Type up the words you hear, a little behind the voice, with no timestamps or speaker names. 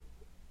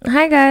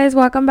Hi, guys.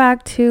 Welcome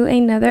back to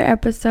another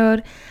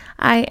episode.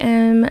 I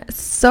am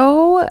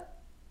so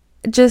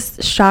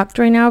just shocked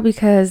right now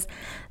because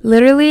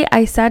literally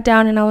I sat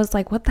down and I was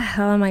like, what the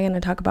hell am I going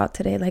to talk about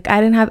today? Like, I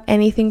didn't have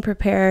anything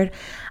prepared.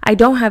 I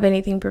don't have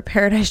anything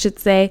prepared, I should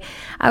say.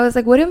 I was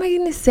like, what am I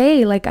going to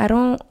say? Like, I've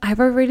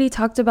already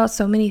talked about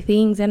so many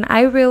things. And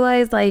I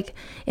realized, like,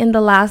 in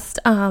the last,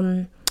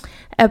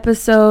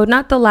 episode,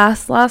 not the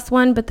last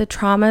one, but the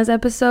traumas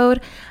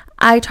episode,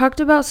 I talked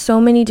about so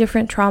many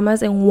different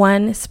traumas in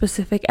one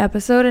specific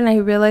episode, and I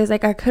realized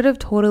like I could have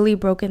totally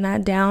broken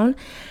that down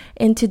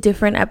into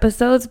different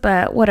episodes,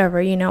 but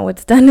whatever,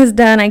 what's done is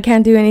done. I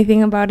can't do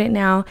anything about it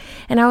now.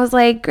 And I was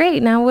like,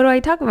 great, now what do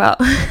I talk about?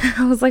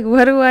 I was like,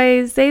 what do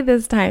I say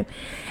this time?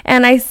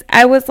 And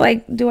I was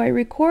like, do I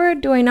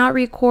record? Do I not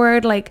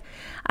record? Like,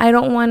 I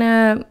don't want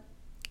to,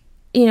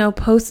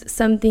 post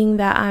something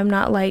that I'm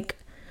not like,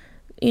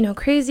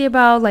 crazy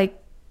about, like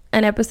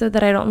an episode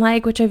that I don't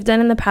like, which I've done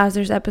in the past.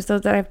 There's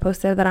episodes that I've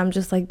posted that I'm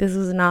just like, this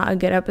is not a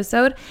good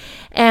episode.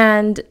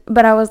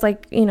 But I was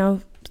like,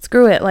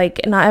 screw it.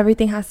 Like, not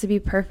everything has to be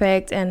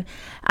perfect. And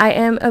I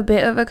am a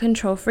bit of a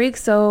control freak.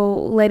 So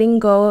letting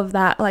go of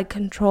that, like,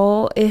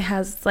 control, it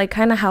has like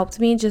kind of helped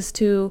me just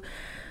to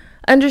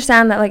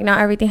understand that like not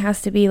everything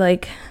has to be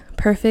like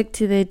perfect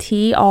to the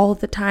T all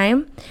the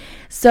time.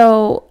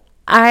 So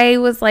I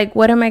was like,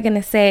 what am I going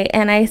to say?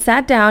 And I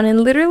sat down, and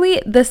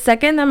literally the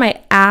second that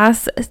my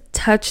ass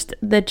touched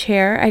the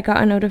chair, I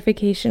got a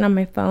notification on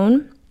my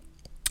phone.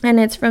 And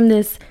it's from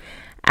this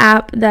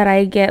app that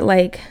I get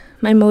like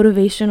my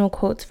motivational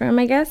quotes from,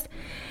 I guess.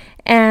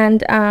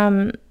 And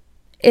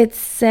it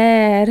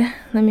said,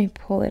 let me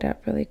pull it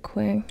up really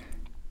quick.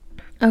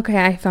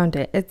 Okay, I found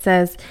it. It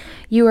says,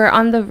 you are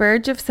on the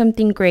verge of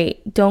something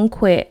great. Don't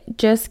quit.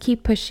 Just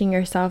keep pushing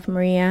yourself,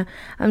 Maria.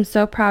 I'm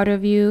so proud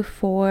of you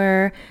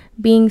for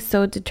being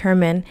so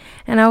determined.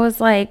 And I was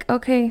like,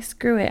 okay,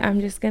 screw it.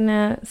 I'm just going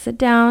to sit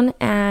down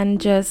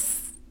and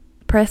just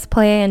press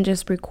play and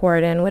just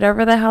record. And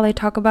whatever the hell I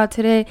talk about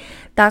today,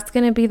 that's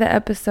going to be the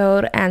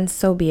episode, and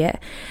so be it.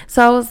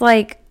 So I was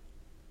like,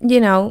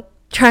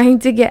 trying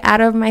to get out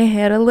of my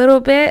head a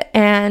little bit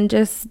and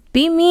just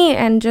be me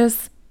and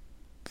just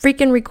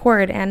freaking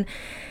record and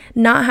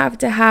not have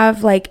to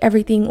have like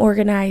everything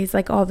organized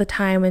like all the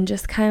time, and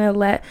just kind of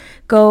let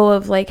go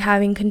of like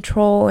having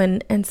control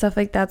and stuff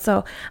like that.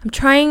 So I'm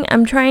trying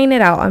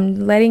it out. I'm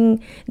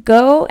letting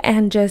go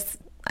and just,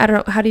 I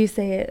don't know, how do you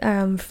say it?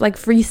 Like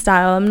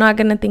freestyle. I'm not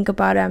gonna think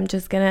about it. I'm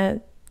just gonna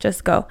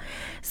just go.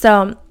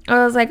 So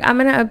I was like, I'm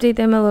gonna update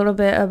them a little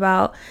bit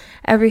about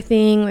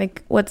everything,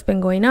 like what's been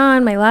going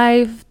on, my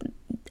life,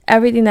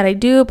 everything that I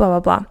do, blah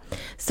blah blah.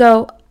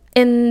 So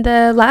in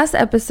the last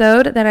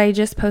episode that I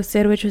just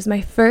posted, which was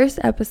my first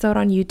episode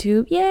on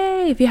YouTube,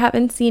 yay! If you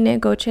haven't seen it,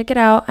 go check it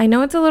out. I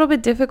know it's a little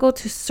bit difficult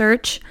to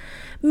search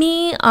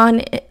me on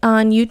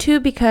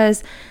YouTube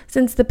because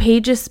since the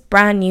page is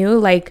brand new,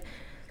 like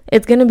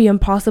it's gonna be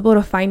impossible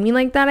to find me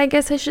like that, I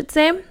guess I should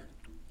say.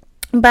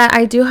 But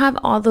I do have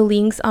all the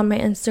links on my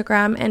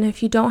Instagram, and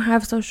if you don't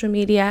have social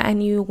media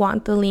and you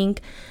want the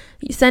link,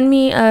 you send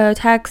me a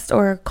text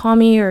or call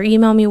me or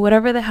email me,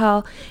 whatever the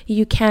hell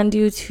you can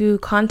do to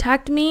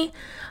contact me.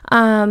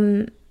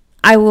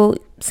 I will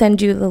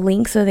send you the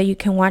link so that you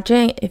can watch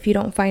it if you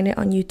don't find it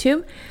on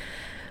YouTube.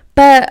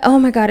 But oh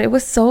my God, it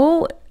was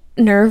so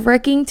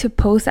nerve-wracking to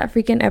post that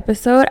freaking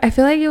episode. I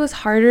feel like it was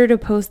harder to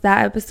post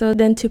that episode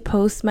than to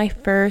post my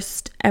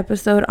first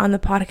episode on the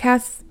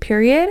podcast,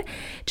 period,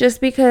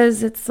 just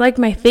because it's like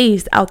my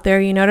face out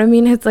there, you know what I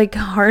mean? It's like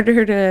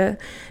harder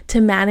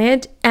to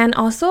manage. And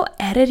also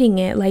editing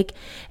it, like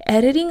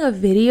editing a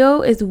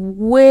video is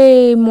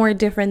way more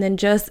different than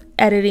just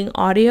editing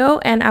audio.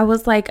 And I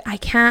was like, I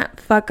can't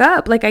fuck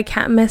up, like I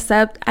can't mess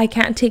up, I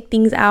can't take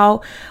things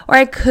out, or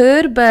I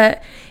could,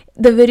 but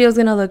the video is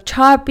gonna look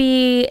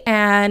choppy.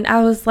 And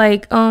I was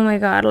like, oh my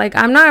God, like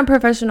I'm not a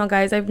professional,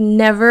 guys. I've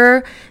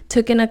never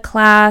taken a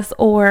class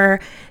or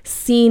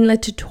seen a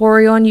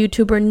tutorial on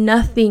YouTube or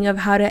nothing of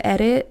how to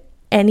edit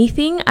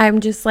anything.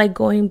 I'm just like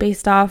going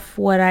based off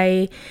what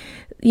I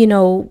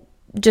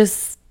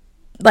just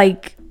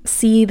like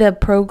see the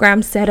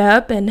program set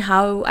up and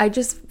how I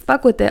just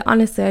fuck with it.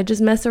 Honestly, I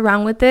just mess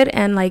around with it,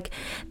 and like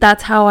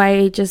that's how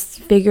I just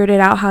figured it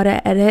out how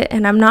to edit.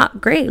 And I'm not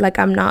great, like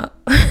I'm not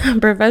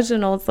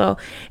professional, so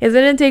it's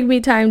gonna take me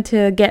time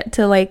to get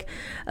to like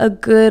a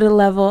good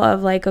level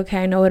of like, okay,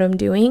 I know what I'm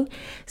doing.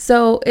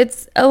 So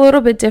it's a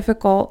little bit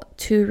difficult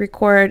to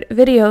record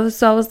videos.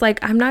 So I was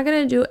like, I'm not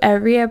gonna do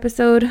every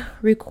episode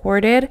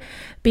recorded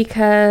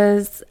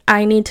because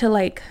I need to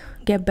like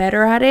get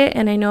better at it,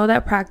 and I know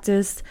that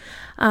practice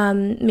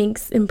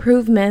makes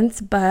improvements,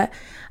 but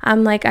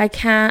I'm like, I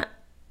can't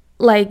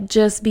like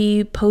just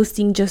be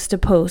posting just to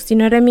post, you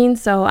know what I mean?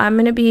 So I'm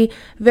gonna be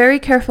very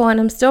careful, and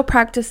I'm still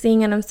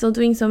practicing, and I'm still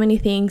doing so many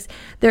things.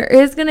 There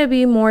is gonna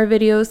be more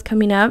videos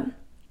coming up.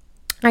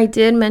 I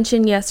did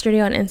mention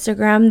yesterday on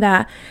Instagram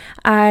that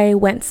I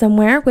went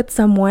somewhere with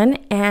someone,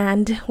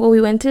 and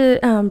we went to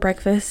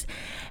breakfast,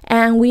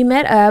 and we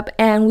met up,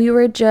 and we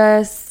were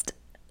just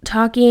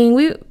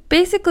talking.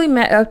 basically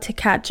met up to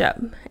catch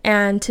up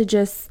and to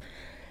just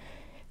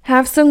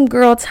have some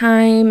girl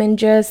time and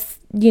just,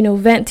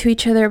 vent to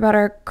each other about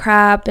our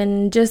crap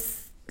and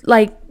just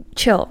like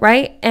chill,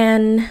 right?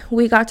 And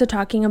we got to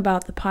talking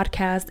about the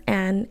podcast,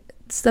 and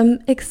some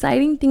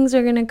exciting things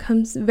are going to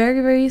come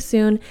very, very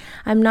soon.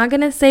 I'm not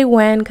going to say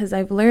when, because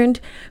I've learned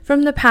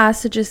from the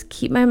past to just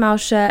keep my mouth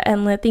shut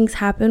and let things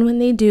happen when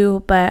they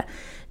do. But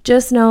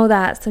just know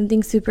that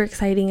something super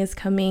exciting is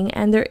coming,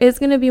 and there is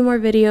going to be more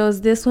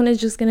videos. This one is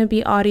just going to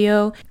be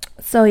audio.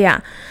 So yeah,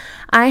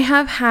 I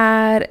have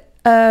had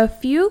a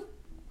few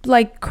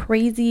like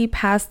crazy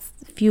past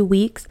few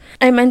weeks.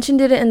 I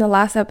mentioned it in the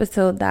last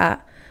episode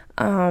that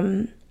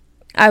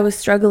I was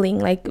struggling,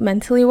 like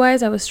mentally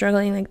wise. I was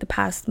struggling like the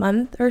past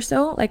month or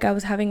so. Like I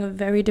was having a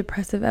very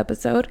depressive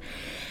episode,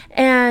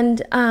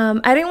 and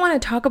I didn't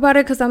want to talk about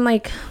it because I'm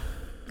like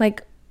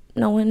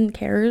no one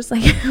cares.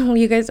 Like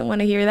you guys don't want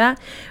to hear that.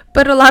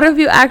 But a lot of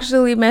you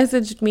actually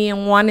messaged me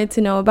and wanted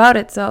to know about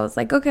it. So I was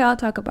like, okay, I'll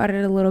talk about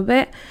it a little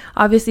bit.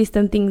 Obviously,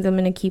 some things I'm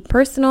going to keep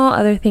personal,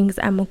 other things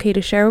I'm okay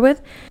to share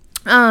with.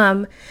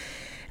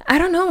 I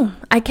don't know.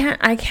 I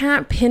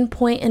can't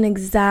pinpoint an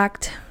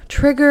exact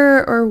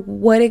trigger or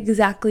what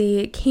exactly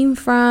it came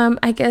from.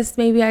 I guess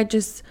maybe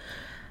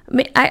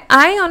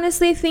I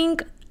honestly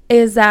think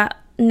is that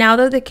now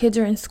that the kids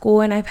are in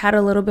school and I've had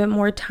a little bit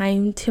more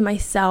time to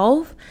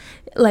myself,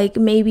 like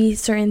maybe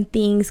certain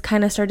things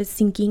kind of started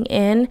sinking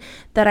in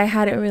that I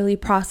hadn't really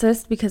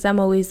processed because I'm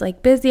always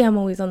like busy, I'm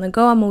always on the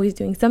go, I'm always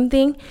doing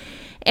something.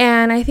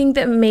 And I think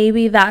that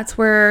maybe that's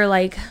where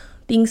like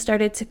things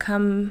started to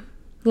come,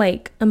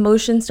 like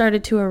emotions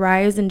started to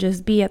arise and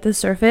just be at the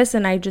surface,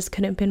 and I just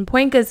couldn't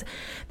pinpoint. Because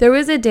there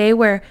was a day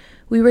where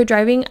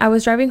I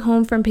was driving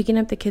home from picking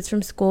up the kids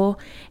from school,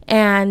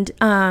 and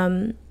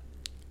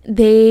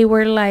they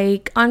were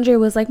like, Andre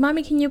was like,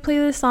 mommy, can you play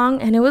this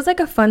song? And it was like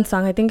a fun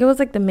song. I think it was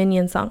like the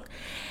Minion song.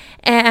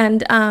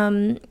 And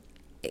I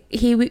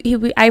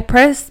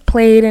pressed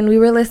played and we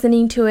were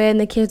listening to it, and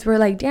the kids were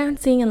like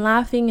dancing and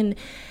laughing and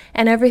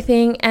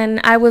everything,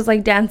 and I was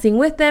like dancing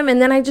with them, and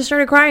then I just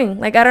started crying,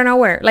 like I don't know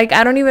where, like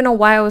I don't even know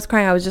why I was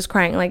crying. I was just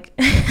crying. Like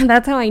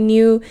that's how I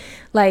knew,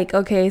 like,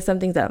 okay,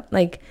 something's up.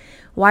 Like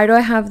why do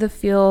I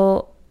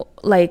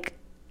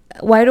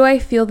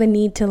feel the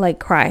need to like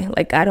cry?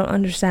 Like I don't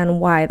understand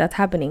why that's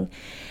happening.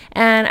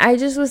 And I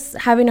just was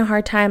having a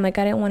hard time. Like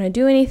I didn't want to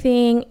do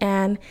anything.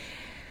 And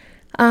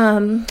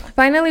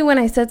finally when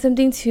I said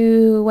something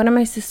to one of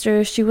my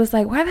sisters, she was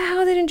like, why the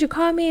hell didn't you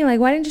call me? Like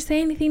why didn't you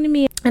say anything to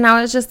me? And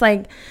I was just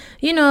like,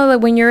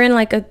 like when you're in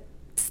like a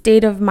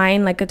state of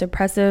mind, like a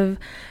depressive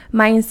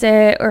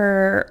mindset,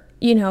 or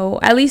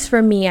at least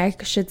for me, I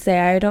should say,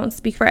 I don't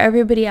speak for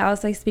everybody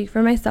else, I speak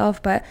for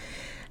myself, but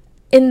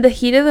in the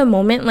heat of the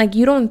moment, like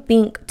you don't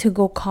think to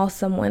go call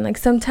someone. Like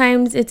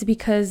sometimes it's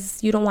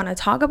because you don't want to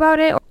talk about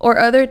it, or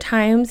other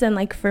times, and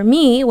like for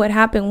me, what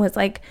happened was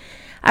like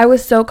I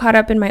was so caught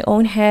up in my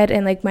own head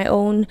and like my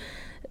own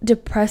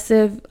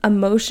depressive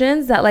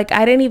emotions that like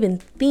I didn't even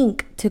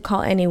think to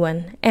call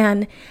anyone.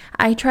 And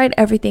I tried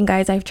everything,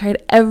 guys. I've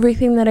tried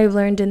everything that I've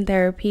learned in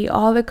therapy,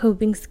 all the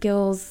coping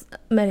skills,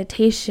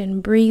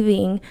 meditation,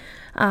 breathing,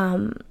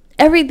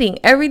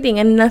 everything,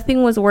 and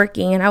nothing was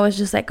working. And I was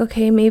just like,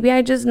 okay, maybe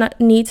I just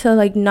need to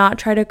like not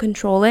try to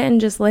control it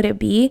and just let it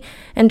be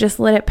and just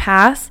let it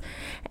pass,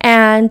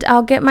 and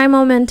I'll get my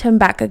momentum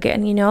back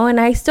again,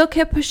 and I still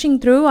kept pushing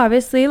through.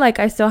 Obviously, like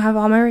I still have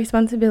all my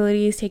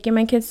responsibilities, taking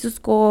my kids to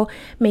school,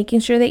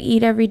 making sure they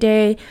eat every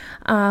day,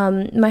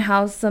 my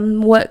house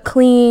somewhat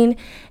clean,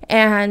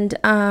 and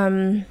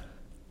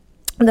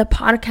the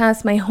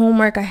podcast, my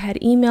homework, I had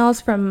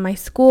emails from my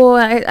school.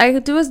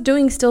 I was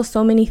doing still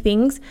so many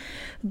things,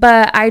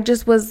 but I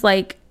just was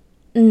like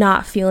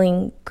not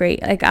feeling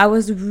great. Like I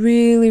was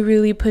really,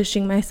 really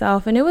pushing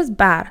myself, and it was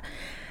bad.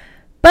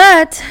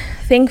 But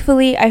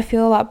thankfully, I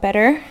feel a lot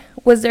better.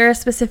 Was there a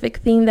specific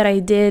thing that I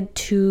did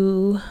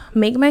to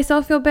make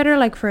myself feel better,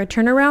 like for a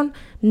turnaround?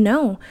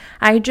 No.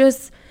 I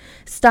just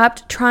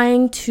stopped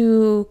trying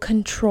to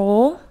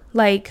control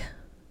like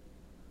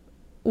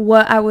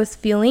what I was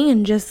feeling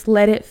and just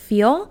let it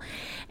feel.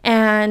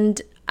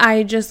 And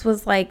I just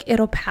was like,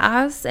 it'll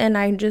pass. And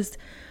I just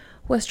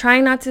was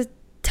trying not to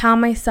tell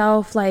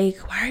myself like,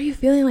 why are you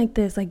feeling like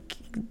this? Like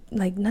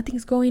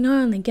nothing's going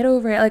on, like get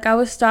over it. Like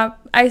I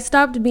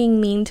stopped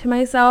being mean to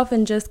myself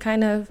and just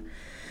kind of,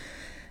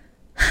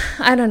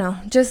 I don't know,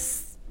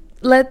 just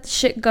let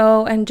shit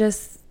go and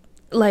just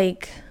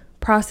like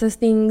process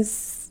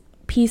things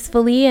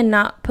peacefully and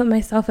not put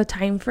myself a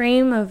time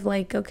frame of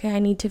like, okay, I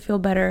need to feel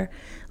better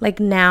like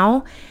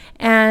now.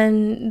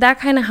 And that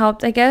kind of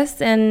helped, I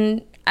guess.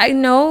 And I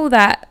know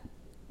that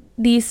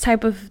these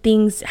type of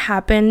things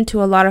happen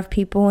to a lot of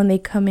people and they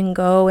come and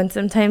go, and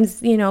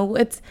sometimes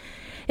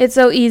it's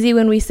so easy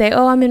when we say,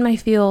 oh, I'm in my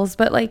feels,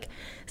 but like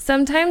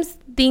sometimes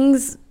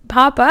things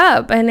pop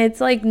up and it's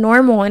like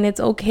normal and it's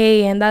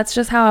okay, and that's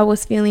just how I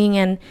was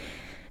feeling.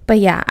 But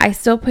yeah, I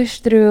still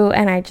pushed through,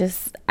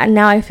 and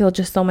now I feel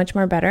just so much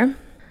more better.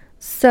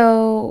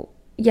 So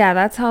yeah,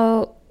 that's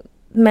how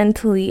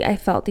mentally I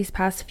felt these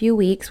past few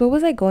weeks. What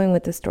was I going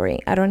with the story?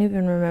 I don't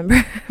even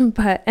remember.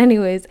 But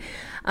anyways,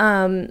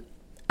 I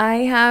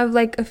have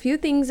like a few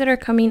things that are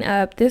coming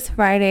up. This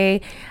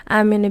Friday,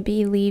 I'm going to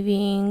be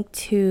leaving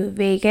to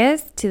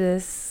Vegas to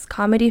this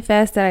comedy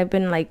fest that I've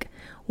been like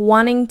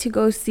wanting to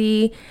go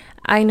see.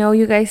 I know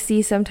you guys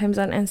see sometimes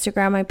on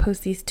Instagram I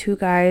post these two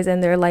guys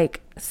and they're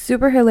like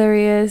super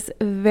hilarious,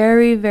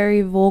 very,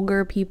 very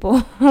vulgar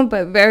people,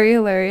 but very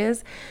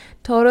hilarious.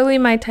 Totally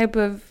my type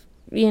of,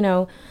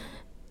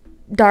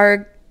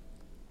 dark,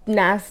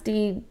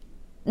 nasty,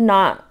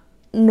 not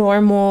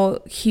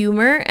normal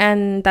humor,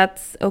 and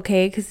that's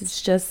okay because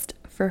it's just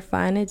for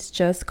fun. It's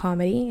just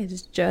comedy.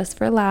 It's just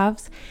for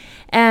laughs.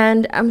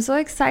 And I'm so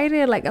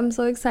excited. Like, I'm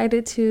so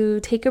excited to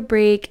take a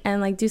break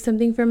and like do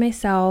something for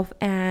myself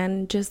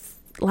and just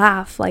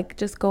laugh, like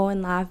just go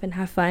and laugh and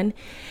have fun.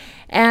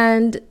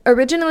 And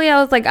originally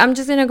I was like, I'm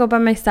just gonna go by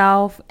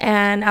myself,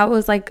 and I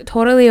was like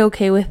totally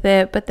okay with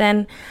it. But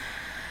then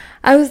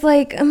I was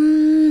like,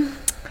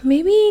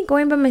 maybe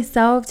going by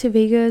myself to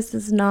Vegas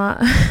is not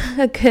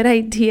a good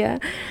idea.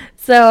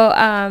 So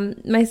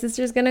my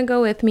sister's gonna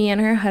go with me and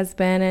her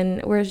husband,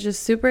 and we're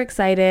just super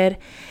excited.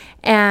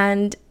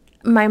 And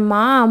my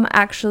mom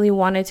actually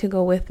wanted to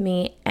go with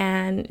me,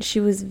 and she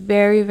was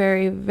very,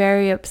 very,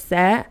 very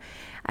upset.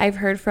 I've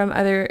heard from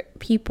other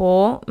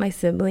people, my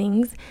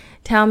siblings,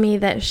 tell me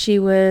that she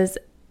was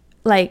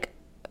like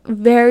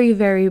very,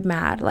 very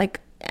mad, like,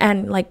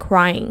 and like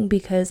crying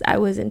because I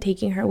wasn't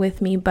taking her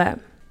with me. But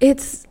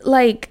it's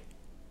like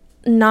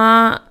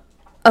not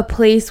a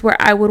place where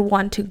I would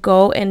want to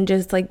go and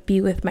just like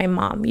be with my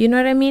mom. You know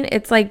what I mean?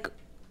 It's like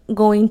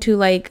going to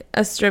like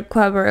a strip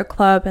club or a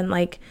club and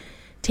like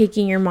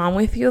taking your mom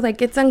with you.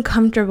 Like, it's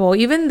uncomfortable,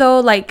 even though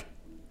like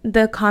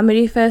the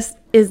comedy fest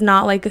is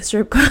not like a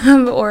strip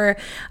club or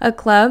a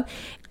club.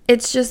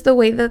 It's just the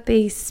way that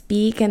they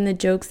speak and the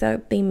jokes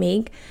that they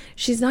make.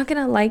 She's not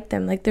gonna like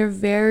them. Like, they're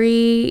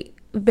very,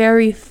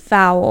 very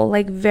foul,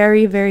 like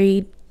very,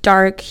 very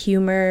dark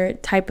humor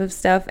type of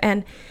stuff.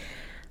 And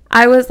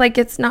I was like,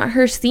 it's not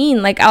her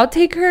scene. Like, I'll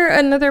take her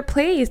another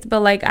place, but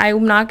like,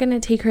 I'm not going to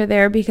take her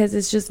there because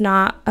it's just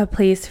not a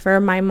place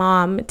for my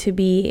mom to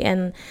be.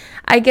 And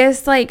I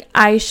guess like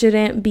I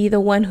shouldn't be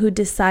the one who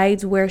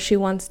decides where she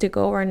wants to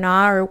go or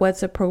not, or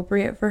what's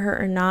appropriate for her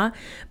or not.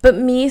 But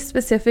me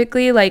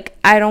specifically, like,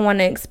 I don't want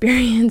to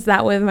experience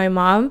that with my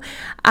mom.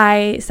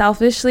 I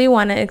selfishly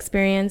want to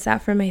experience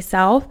that for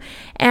myself.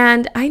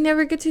 And I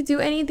never get to do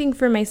anything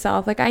for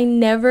myself. Like, I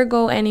never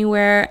go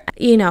anywhere,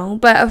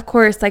 but of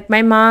course, like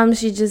my mom,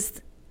 she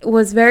just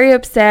was very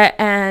upset,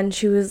 and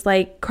she was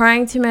like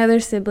crying to my other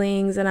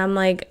siblings, and I'm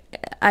like,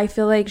 I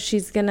feel like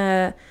she's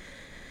gonna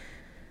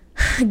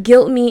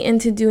guilt me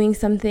into doing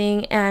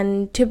something,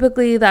 and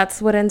typically that's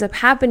what ends up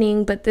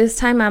happening. But this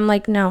time I'm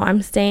like, no,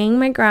 I'm staying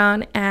my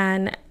ground,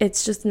 and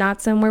it's just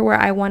not somewhere where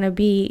I want to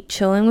be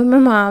chilling with my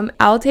mom.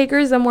 I'll take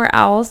her somewhere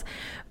else,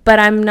 but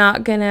I'm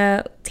not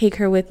gonna take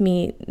her with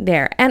me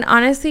there. And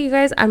honestly, you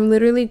guys, I'm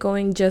literally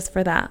going just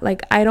for that.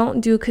 Like, I don't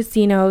do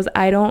casinos,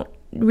 I don't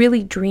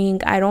really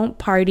drink, I don't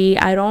party,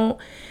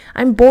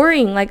 I'm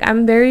boring. Like,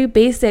 I'm very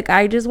basic.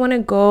 I just want to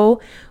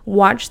go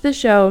watch the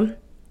show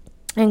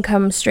and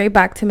come straight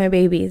back to my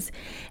babies.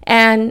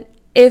 And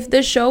if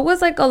the show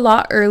was like a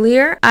lot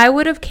earlier, I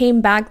would have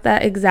came back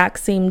that exact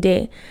same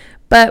day.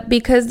 But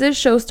because this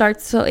show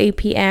starts till 8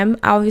 p.m.,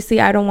 obviously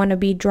I don't want to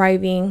be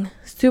driving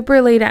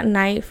super late at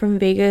night from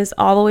Vegas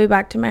all the way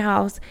back to my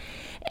house.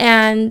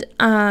 And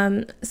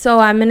so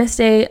I'm gonna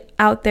stay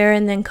out there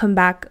and then come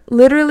back.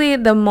 Literally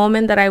the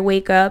moment that I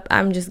wake up,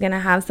 I'm just gonna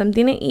have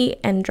something to eat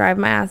and drive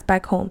my ass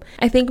back home.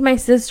 I think my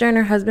sister and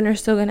her husband are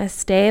still gonna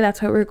stay.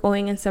 That's why we're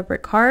going in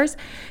separate cars,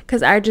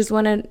 because I just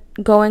want to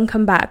go and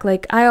come back.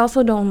 Like, I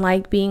also don't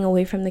like being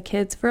away from the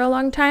kids for a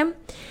long time.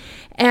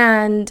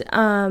 And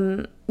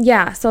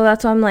yeah, so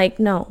that's why I'm like,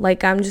 no,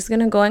 like, I'm just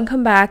gonna go and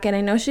come back. And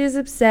I know she's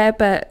upset,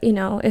 but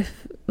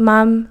if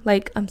mom,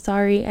 like, I'm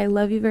sorry, I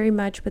love you very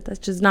much, but that's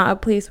just not a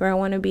place where I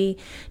want to be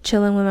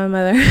chilling with my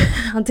mother.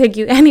 I'll take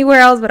you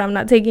anywhere else, but I'm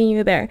not taking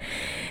you there.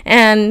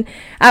 And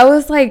I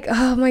was like,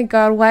 oh my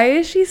god, why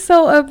is she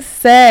so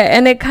upset?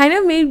 And it kind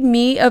of made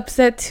me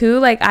upset too.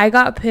 Like, I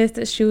got pissed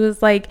that she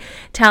was like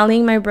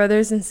telling my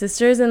brothers and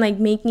sisters and like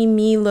making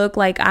me look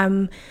like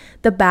I'm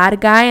the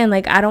bad guy and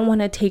like I don't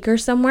want to take her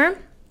somewhere.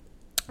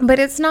 But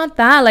it's not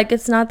that. Like,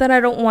 it's not that I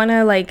don't want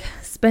to like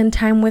spend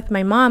time with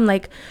my mom.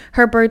 Like,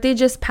 her birthday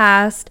just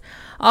passed.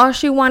 All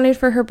she wanted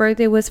for her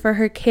birthday was for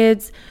her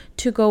kids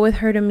to go with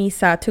her to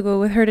misa, to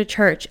go with her to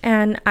church.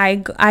 And I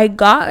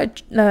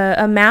got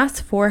a mass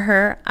for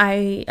her.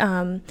 I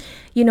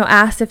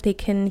asked if they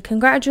can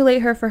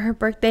congratulate her for her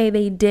birthday.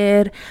 They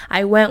did.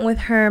 I went with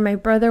her. My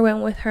brother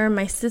went with her.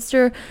 My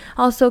sister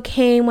also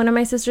came. One of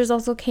my sisters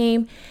also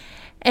came.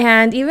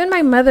 And even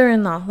my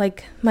mother-in-law,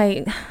 like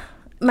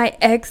my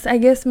ex, I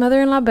guess,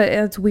 mother-in-law, but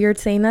it's weird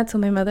saying that. So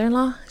my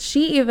mother-in-law,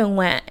 she even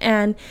went,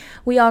 and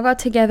we all got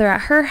together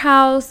at her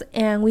house,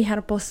 and we had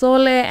a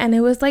pozole, and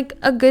it was like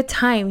a good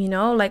time,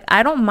 like,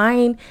 I don't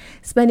mind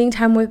spending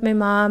time with my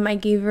mom. I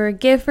gave her a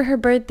gift for her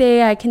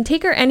birthday. I can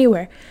take her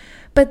anywhere.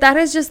 But that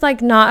is just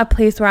like not a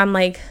place where I'm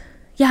like,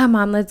 yeah,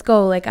 mom, let's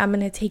go. Like, I'm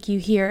going to take you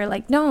here.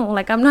 Like, no,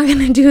 like, I'm not going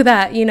to do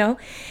that, you know?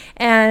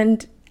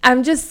 And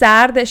I'm just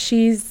sad that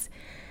she's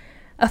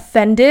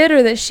offended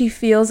or that she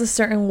feels a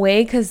certain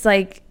way, because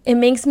like it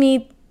makes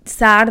me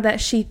sad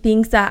that she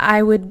thinks that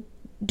I would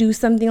do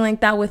something like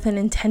that with an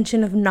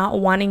intention of not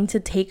wanting to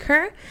take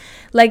her.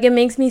 Like, it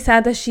makes me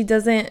sad that she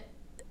doesn't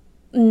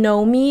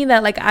know me,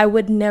 that like I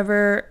would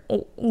never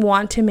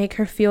want to make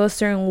her feel a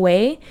certain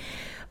way.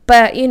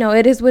 But you know,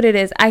 it is what it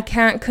is. I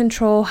can't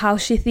control how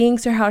she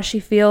thinks or how she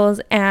feels,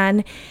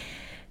 and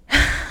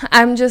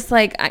I'm just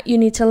like, you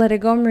need to let it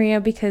go, Maria,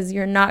 because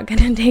you're not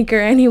gonna take her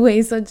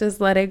anyway, so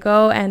just let it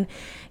go. And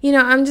you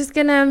know, I'm just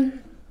gonna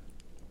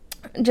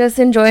just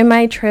enjoy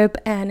my trip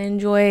and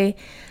enjoy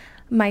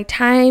my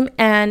time.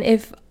 And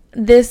if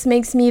this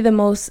makes me the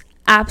most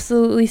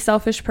absolutely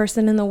selfish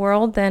person in the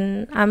world,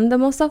 then I'm the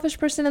most selfish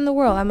person in the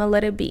world. I'm gonna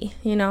let it be,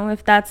 you know.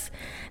 If that's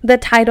the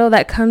title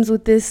that comes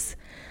with this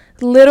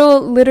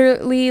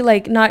literally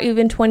like not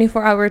even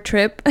 24-hour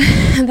trip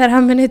that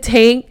I'm gonna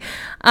take,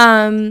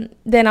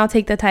 then I'll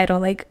take the title.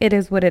 Like, it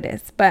is what it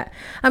is. But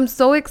I'm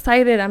so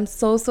excited. I'm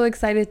so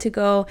excited to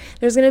go.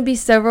 There's gonna be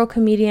several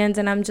comedians,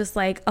 and I'm just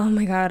like, oh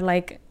my god.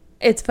 Like,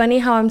 it's funny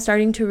how I'm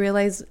starting to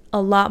realize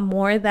a lot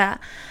more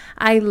that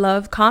I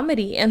love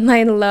comedy, and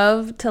I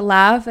love to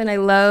laugh, and I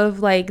love,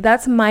 like,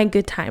 that's my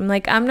good time.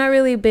 Like, I'm not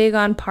really big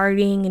on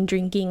partying and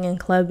drinking and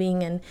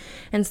clubbing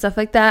and stuff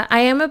like that. I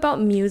am about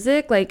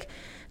music, like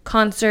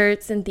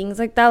concerts and things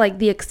like that, like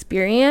the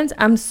experience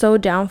I'm so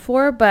down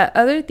for. But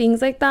other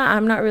things like that,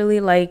 I'm not really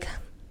like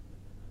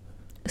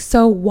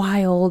so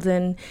wild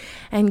and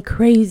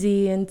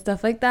crazy and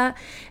stuff like that.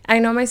 I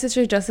know my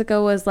sister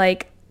Jessica was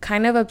like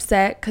kind of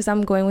upset because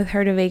I'm going with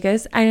her to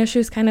Vegas. I know she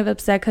was kind of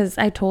upset because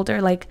I told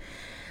her, like,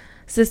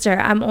 sister,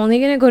 I'm only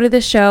gonna go to the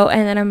show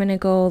and then I'm gonna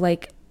go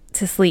like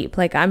to sleep.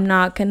 Like, I'm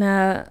not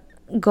gonna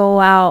go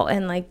out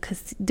and like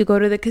to go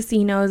to the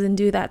casinos and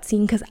do that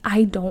scene, because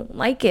I don't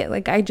like it.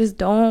 Like, I just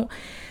don't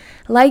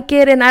like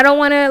it, and I don't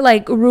want to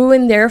like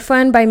ruin their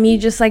fun by me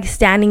just like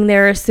standing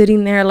there or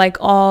sitting there like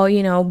all,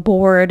 you know,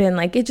 bored, and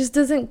like it just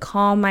doesn't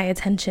calm my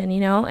attention, you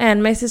know.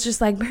 And my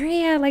sister's like,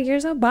 Maria, like, you're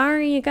so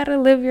boring, you gotta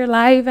live your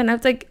life. And I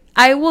was like,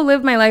 I will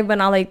live my life, but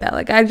not like that.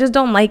 Like, I just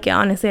don't like it,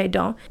 honestly. I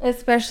don't.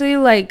 Especially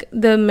like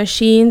the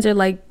machines, or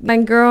like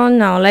girl,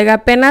 no. Like,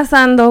 apenas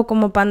ando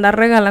como pa andar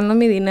regalando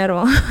mi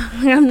dinero.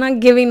 I'm not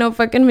giving no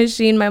fucking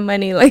machine my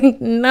money. Like,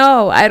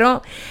 no, I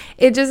don't.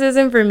 It just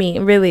isn't for me.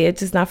 Really, it's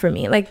just not for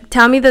me. Like,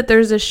 tell me that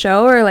there's a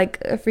show or like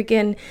a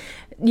freaking,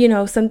 you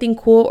know, something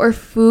cool, or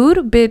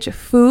food, bitch,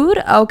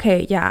 food.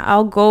 Okay, yeah,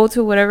 I'll go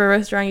to whatever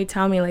restaurant you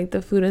tell me like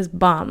the food is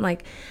bomb.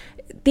 Like,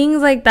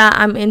 things like that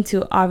I'm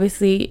into,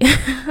 obviously.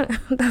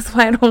 That's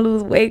why I don't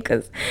lose weight,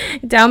 because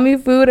tell me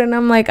food and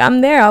I'm like,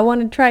 I'm there, I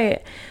want to try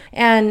it.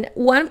 And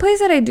one place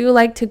that I do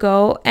like to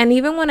go, and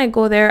even when I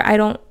go there, I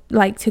don't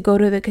like to go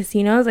to the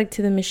casinos, like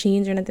to the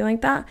machines or nothing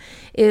like that,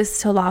 is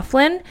to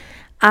Laughlin.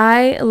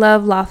 I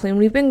love Laughlin.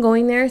 We've been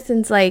going there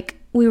since like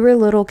we were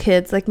little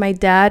kids. Like, my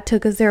dad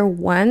took us there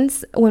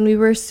once when we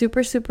were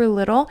super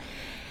little,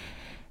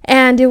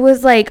 and it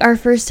was like our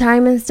first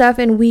time and stuff,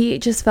 and we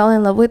just fell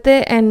in love with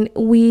it, and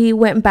we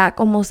went back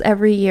almost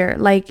every year.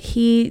 Like,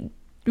 he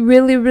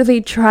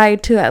really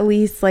tried to at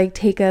least like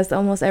take us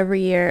almost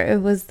every year.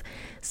 It was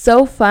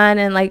so fun,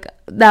 and like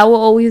that will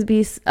always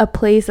be a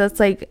place that's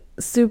like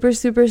super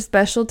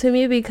special to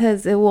me,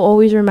 because it will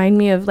always remind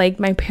me of like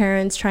my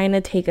parents trying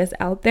to take us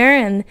out there,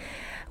 and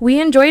we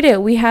enjoyed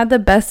it. We had the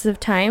best of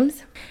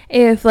times.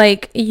 If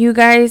like you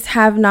guys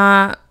have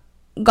not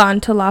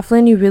gone to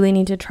Laughlin, you really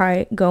need to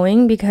try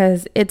going,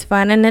 because it's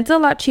fun, and it's a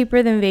lot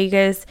cheaper than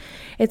Vegas.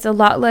 It's a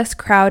lot less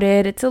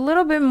crowded. It's a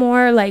little bit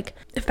more like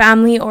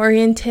family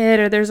oriented,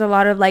 or there's a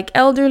lot of like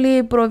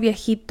elderly, puro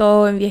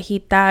viejito and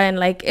viejita, and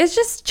like it's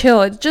just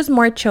chill. It's just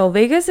more chill.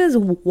 Vegas is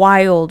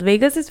wild.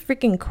 Vegas is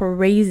freaking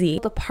crazy.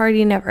 The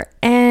party never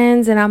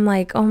ends, and I'm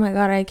like, oh my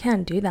god, I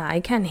can't do that.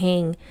 I can't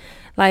hang.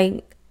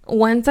 Like,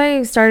 once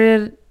I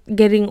started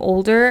getting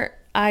older,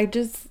 I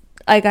just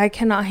like, I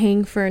cannot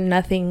hang for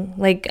nothing.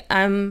 Like,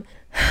 I'm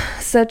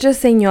such a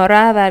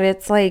señora that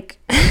it's like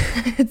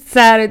it's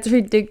sad, it's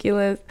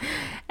ridiculous.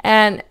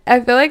 And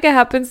I feel like it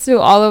happens to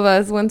all of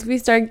us. Once we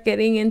start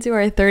getting into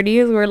our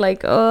 30s, we're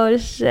like, oh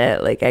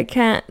shit, like I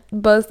can't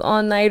bust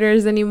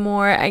all-nighters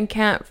anymore. I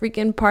can't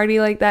freaking party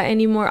like that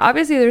anymore.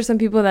 Obviously there's some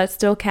people that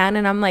still can,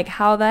 and I'm like,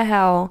 how the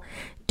hell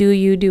do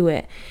you do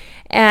it?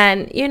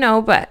 And, you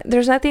know, but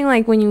there's nothing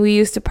like when we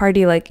used to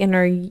party like in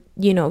our,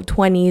 you know,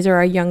 20s or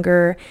our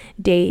younger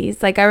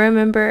days. Like, I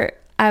remember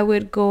I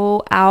would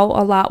go out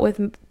a lot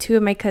with two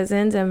of my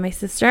cousins and my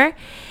sister,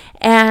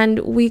 and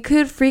we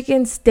could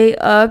freaking stay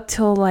up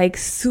till like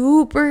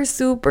super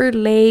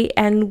late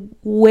and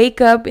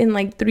wake up in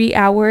like 3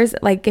 hours,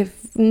 like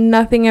if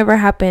nothing ever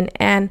happened.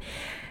 And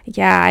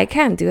yeah, I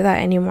can't do that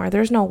anymore.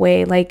 There's no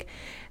way. Like,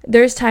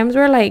 there's times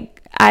where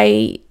like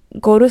I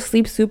go to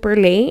sleep super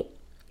late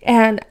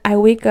and I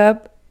wake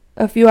up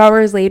a few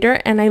hours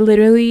later and I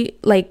literally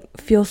like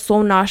feel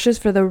so nauseous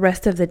for the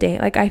rest of the day.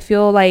 Like, I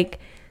feel like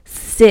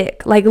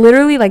sick, like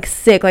literally like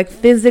sick, like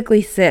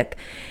physically sick.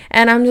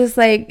 And I'm just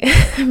like,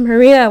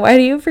 Maria, why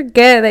do you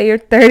forget that you're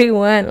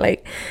 31?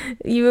 Like,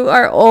 you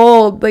are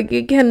old. Like,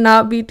 you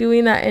cannot be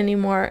doing that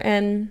anymore.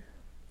 And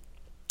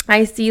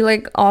I see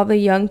like all the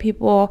young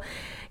people,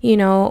 you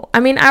know, I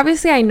mean,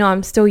 obviously I know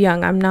I'm still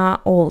young. I'm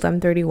not old.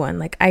 I'm 31.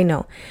 Like, I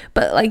know.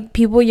 But like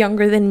people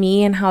younger than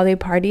me and how they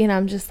party, and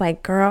I'm just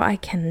like, girl, I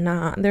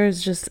cannot.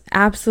 There's just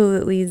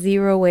absolutely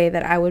zero way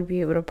that I would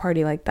be able to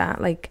party like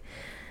that. Like,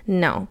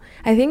 no.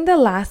 I think the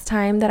last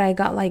time that I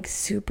got like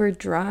super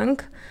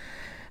drunk,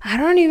 I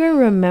don't even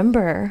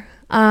remember.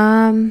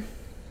 When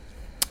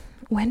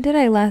did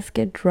I last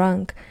get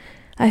drunk?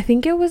 I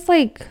think it was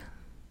like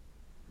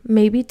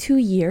maybe 2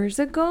 years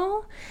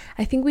ago.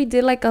 I think we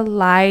did like a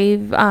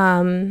live,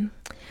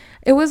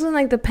 it was when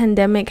like the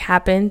pandemic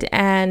happened,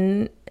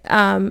 and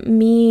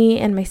me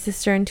and my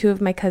sister and two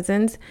of my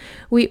cousins,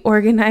 we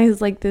organized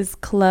like this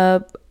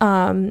club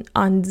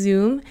on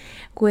Zoom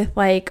with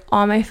like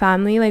all my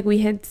family. Like, we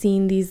had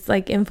seen these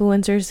like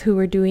influencers who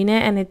were doing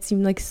it, and it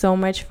seemed like so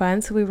much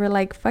fun, so we were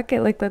like, fuck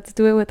it, like let's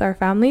do it with our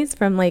families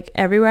from like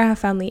everywhere. I have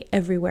family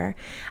everywhere.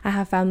 I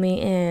have family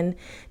in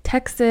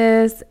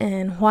Texas,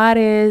 in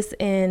Juarez,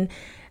 in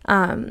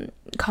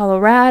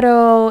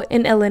Colorado,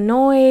 in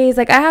Illinois.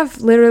 Like, I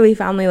have literally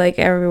family like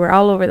everywhere,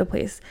 all over the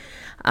place.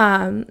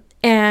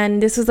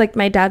 And this was like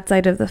my dad's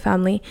side of the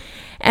family,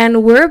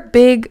 and we're a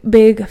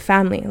big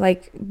family,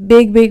 like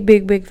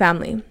big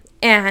family.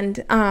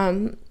 And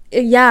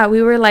yeah,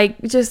 we were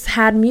like, just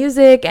had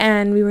music,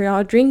 and we were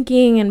all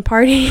drinking and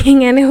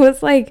partying, and it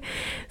was like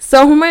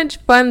so much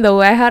fun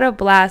though. I had a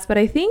blast. But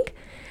I think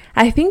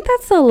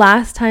that's the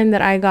last time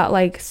that I got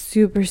like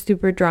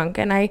super drunk.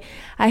 And I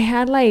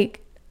had like,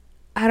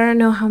 I don't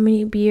know how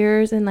many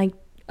beers and like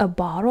a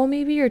bottle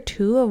maybe or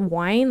two of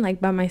wine, like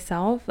by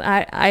myself.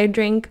 I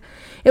drank,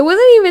 it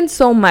wasn't even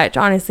so much,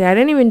 honestly. I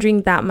didn't even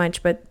drink that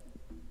much, but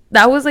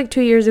that was like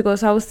 2 years ago,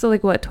 so I was still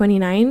like, what,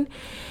 29,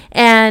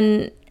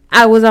 and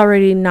I was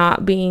already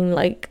not being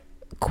like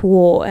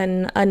cool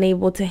and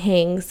unable to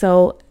hang.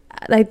 So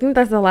I think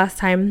that's the last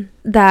time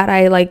that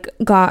I like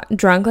got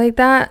drunk like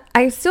that.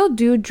 I still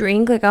do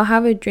drink, like I'll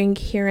have a drink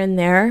here and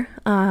there,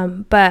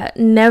 but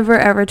never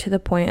ever to the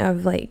point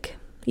of like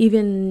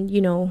even,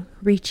 you know,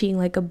 reaching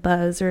like a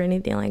buzz or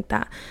anything like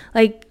that.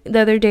 Like the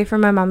other day for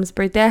my mom's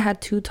birthday, I had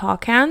 2 tall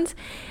cans,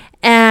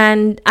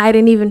 and I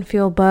didn't even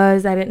feel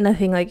buzzed. I didn't,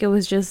 nothing. Like, it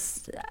was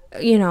just,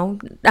 you know,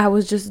 I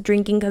was just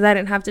drinking because I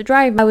didn't have to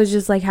drive. I was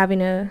just like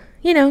having a,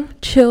 you know,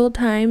 chill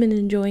time and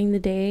enjoying the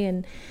day,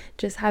 and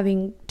just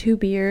having 2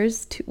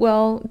 beers, 2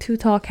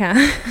 tall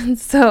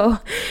cans. So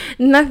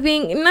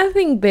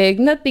nothing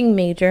big, nothing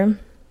major.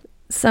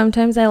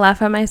 Sometimes I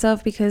laugh at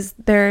myself because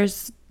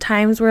there's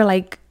times where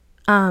like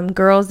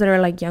girls that are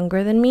like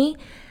younger than me,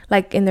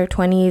 like in their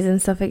 20s and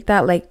stuff like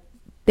that, like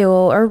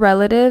or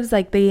relatives,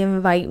 like they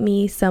invite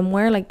me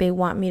somewhere, like they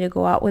want me to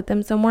go out with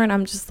them somewhere, and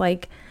I'm just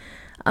like,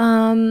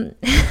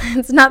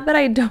 it's not that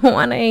I don't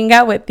want to hang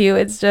out with you,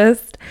 it's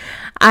just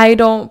I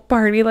don't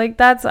party like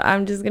that, so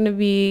I'm just gonna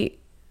be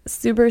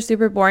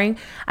super boring.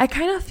 I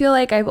kind of feel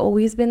like I've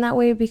always been that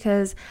way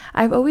because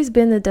I've always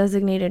been the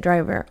designated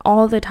driver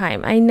all the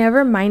time. I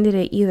never minded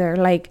it either.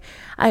 Like,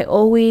 I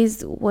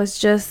always was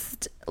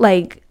just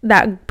like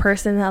that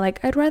person that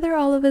like, I'd rather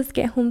all of us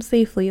get home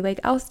safely, like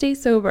I'll stay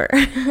sober.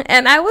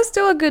 And I was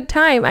still a good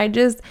time. I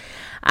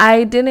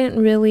didn't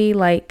really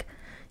like,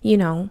 you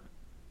know,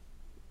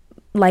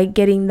 like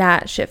getting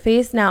that shit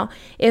faced. Now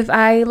if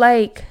I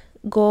like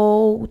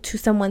go to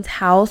someone's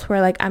house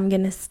where like I'm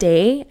gonna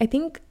stay, I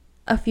think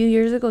a few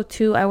years ago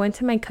too, I went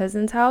to my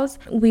cousin's house.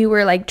 We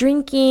were like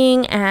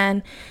drinking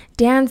and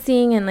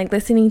dancing and like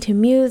listening to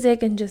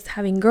music and just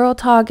having girl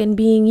talk and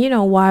being, you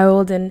know,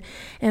 wild and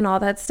all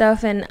that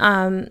stuff.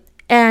 And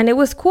it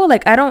was cool.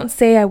 Like, I don't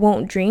say I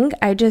won't drink.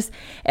 I just,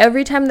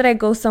 every time that I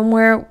go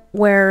somewhere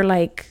where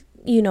like,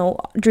 you know,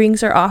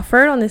 drinks are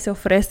offered on the se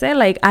ofrece,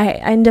 like I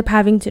end up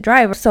having to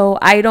drive. So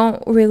I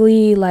don't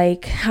really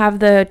like have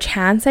the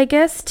chance, I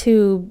guess,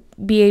 to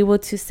be able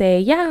to say,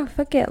 yeah,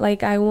 fuck it,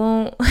 like I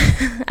won't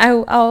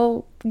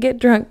I'll get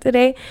drunk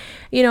today,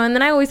 you know. And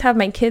then I always have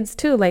my kids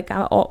too, like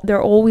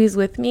they're always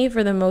with me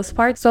for the most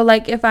part. So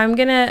like if I'm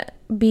gonna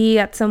be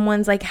at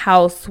someone's like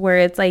house where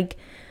it's like,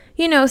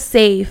 you know,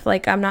 safe,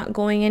 like I'm not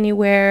going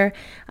anywhere,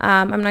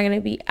 I'm not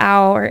gonna be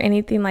out or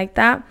anything like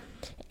that,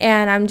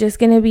 and I'm just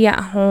gonna be at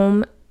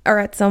home or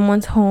at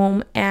someone's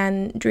home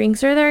and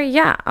drinks are there,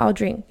 yeah, I'll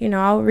drink. You know,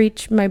 I'll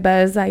reach my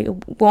buzz. I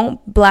won't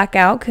black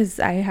out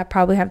because I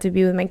probably have to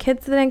be with my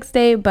kids the next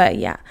day. But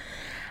yeah,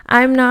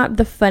 I'm not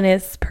the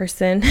funnest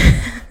person.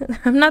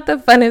 I'm not the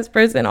funnest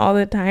person all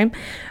the time.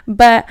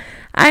 But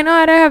I know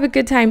how to have a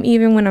good time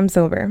even when I'm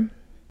sober.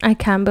 I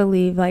can't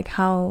believe like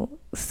how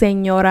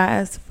señora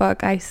as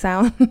fuck I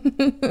sound.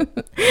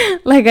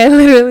 Like I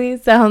literally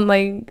sound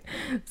like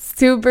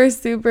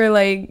super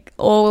like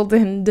old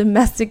and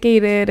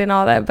domesticated and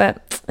all that,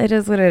 but it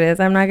is what it is.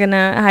 I'm not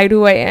gonna hide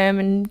who I am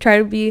and try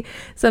to be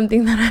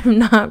something that I'm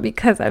not,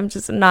 because I'm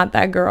just not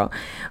that girl.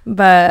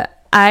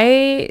 But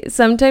I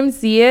sometimes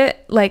see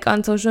it like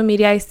on social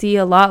media. I see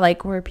a lot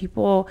like where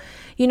people,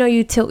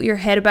 you tilt your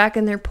head back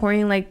and they're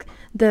pouring like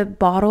the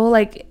bottle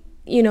like,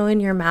 in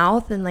your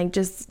mouth and like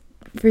just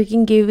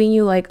freaking giving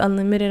you like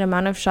unlimited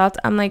amount of shots.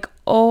 I'm like,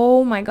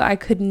 oh my God, I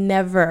could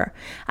never.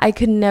 I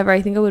think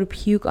I would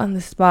puke on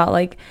the spot.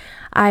 Like,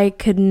 I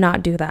could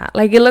not do that.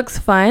 Like, it looks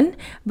fun,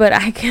 but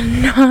I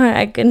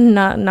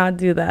cannot not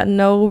do that.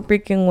 No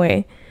freaking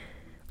way.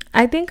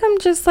 I think I'm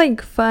just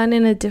like fun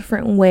in a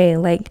different way.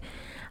 Like,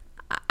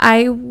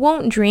 I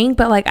won't drink,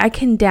 but like I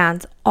can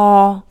dance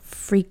all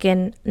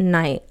freaking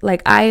night.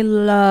 Like, I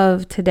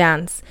love to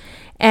dance.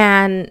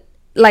 And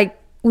like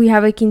we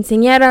have a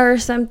quinceañera or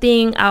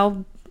something,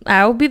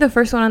 I'll be the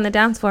first one on the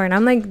dance floor and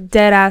I'm like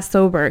dead ass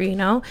sober,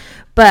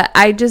 but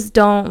I just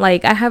don't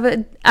like, I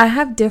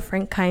have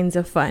different kinds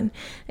of fun,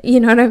 you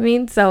know what I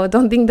mean? So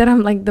don't think that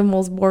I'm like the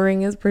most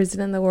boringest person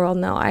in the world.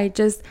 No,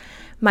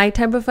 my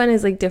type of fun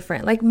is like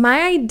different. Like,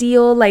 my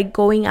ideal like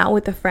going out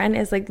with a friend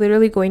is like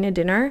literally going to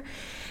dinner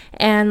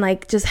and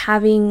like just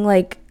having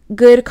like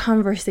good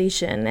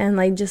conversation and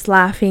like just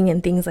laughing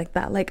and things like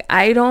that. Like,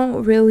 I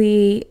don't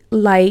really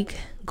like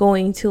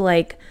going to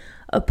like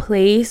a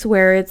place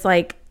where it's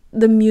like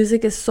the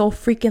music is so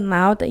freaking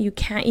loud that you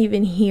can't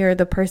even hear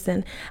the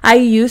person. I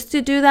used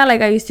to do that.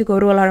 Like, I used to go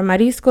to a lot of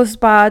marisco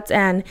spots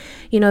and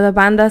the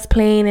banda's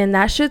playing and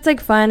that shit's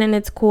like fun and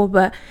it's cool.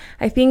 But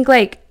I think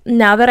like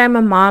now that I'm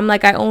a mom,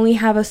 like I only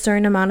have a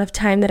certain amount of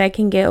time that I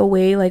can get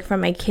away like from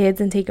my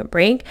kids and take a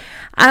break.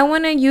 I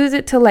want to use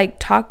it to like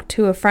talk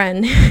to a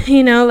friend,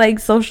 like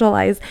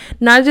socialize,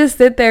 not just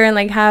sit there and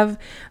like have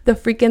the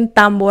freaking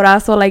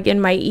tamborazo like in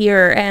my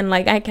ear and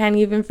like I can't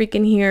even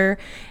freaking hear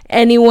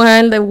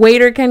anyone. The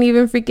waiter can't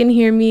even freaking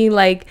hear me.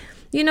 Like,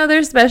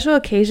 there's special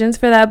occasions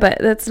for that, but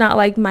that's not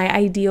like my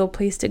ideal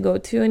place to go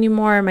to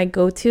anymore, or my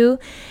go-to.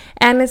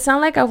 And it's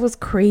not like I was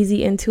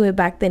crazy into it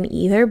back then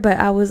either, but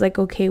I was like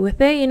okay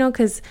with it,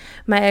 because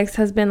my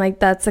ex-husband, like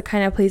that's the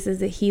kind of places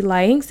that he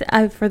likes.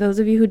 For those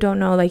of you who don't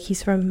know, like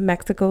he's from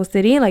Mexico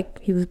City, like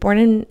he was born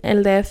in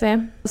El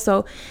DF.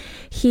 So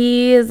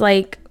he is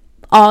like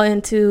all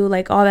into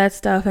like all that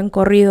stuff and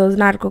corridos,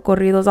 narco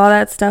corridos, all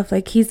that stuff.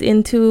 Like he's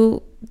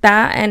into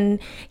that and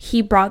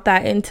he brought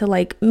that into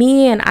like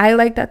me, and I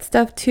like that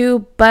stuff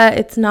too, but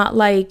it's not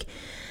like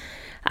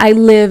I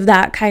live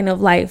that kind of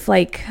life.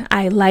 Like,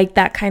 I like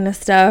that kind of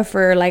stuff,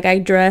 or like I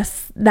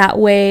dress that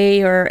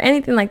way or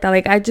anything like that.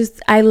 Like,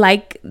 I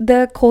like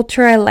the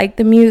culture. I like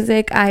the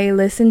music. I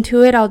listen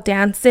to it. I'll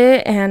dance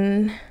it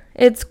and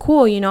it's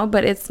cool,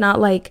 but it's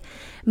not like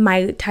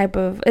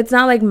it's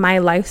not like my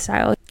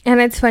lifestyle. And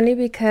it's funny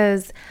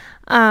because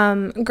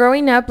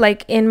growing up,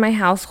 like in my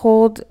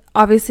household,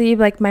 obviously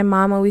like my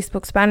mom always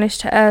spoke Spanish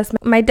to us.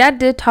 My dad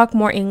did talk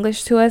more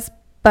English to us,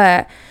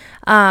 but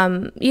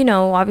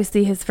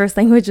obviously his first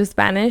language is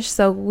Spanish,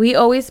 so we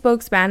always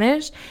spoke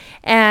Spanish.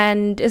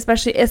 And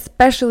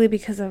especially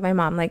because of my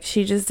mom, like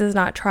she just does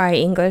not try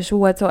English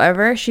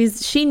whatsoever.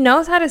 She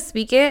knows how to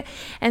speak it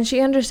and she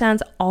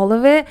understands all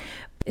of it.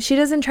 She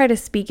doesn't try to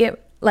speak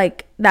it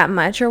like that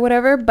much or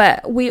whatever,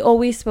 but we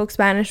always spoke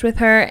Spanish with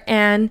her.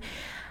 And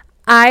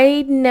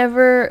I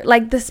never,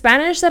 like, the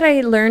Spanish that I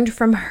learned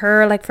from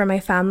her, like from my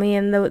family,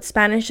 and the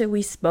Spanish that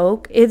we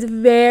spoke is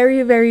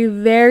very, very,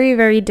 very,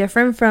 very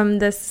different from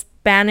the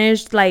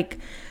Spanish, like,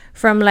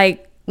 from,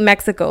 like,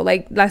 Mexico,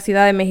 like, La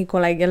Ciudad de Mexico,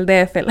 like, El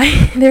DF.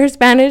 Like, their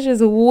Spanish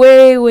is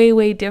way, way,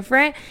 way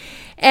different.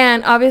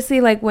 And obviously,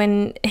 like,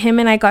 when him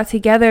and I got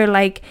together,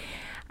 like,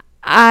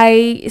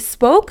 I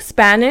spoke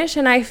Spanish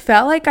and I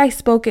felt like I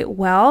spoke it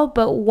well,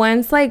 but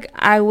once like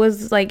I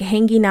was like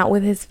hanging out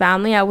with his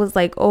family, I was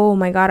like, oh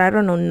my God, I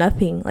don't know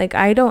nothing. Like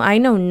I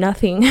know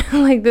nothing.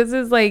 Like this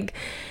is like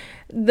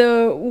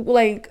the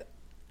like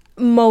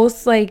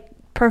most like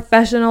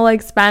professional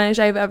like Spanish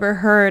I've ever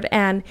heard.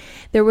 And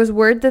there was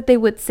words that they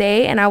would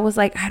say and I was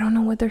like, I don't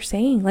know what they're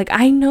saying. Like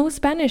I know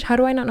Spanish, how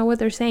do I not know what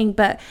they're saying?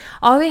 But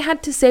all they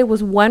had to say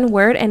was one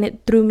word and it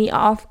threw me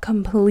off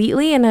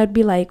completely. And I'd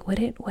be like, what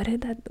did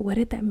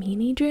that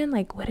mean, Adrian?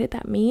 Like what did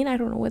that mean? I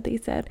don't know what they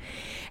said.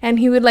 And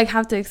he would like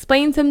have to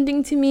explain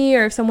something to me,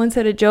 or if someone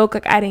said a joke,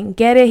 like I didn't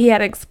get it, he had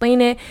to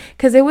explain it,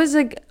 because it was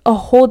like a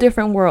whole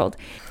different world.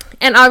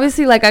 And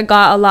obviously, like, I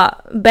got a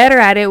lot better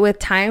at it with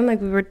time.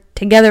 Like, we were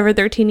together for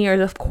 13 years.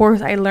 Of course,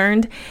 I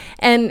learned.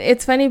 And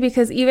it's funny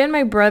because even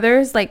my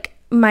brothers, like,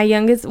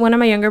 one of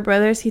my younger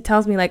brothers, he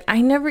tells me, like,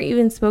 I never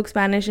even spoke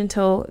Spanish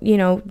until,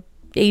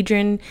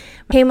 Adrian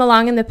came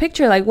along in the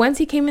picture. Like, once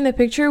he came in the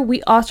picture,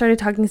 we all started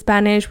talking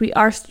Spanish. We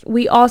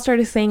all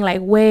started saying,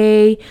 like,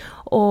 way,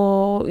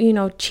 or,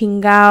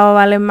 chingao,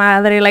 vale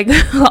madre, like,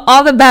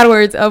 all the bad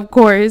words, of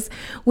course.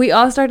 We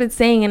all started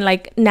saying, and,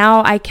 like,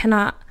 now I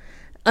cannot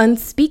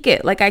unspeak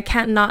it. Like I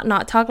can't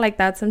not talk like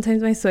that.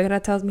 Sometimes my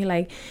suegra tells me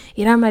like,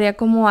 mira María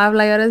como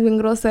habla y ahora es bien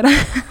grosera.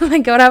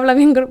 Like ahora habla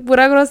bien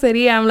pura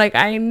grosería. I'm like,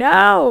 I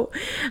know.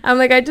 I'm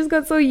like, I just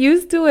got so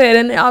used to it.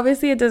 And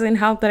obviously it doesn't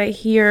help that I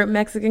hear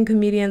Mexican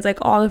comedians like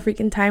all the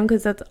freaking time,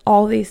 because that's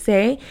all they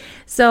say.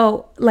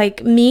 So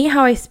like me,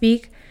 how I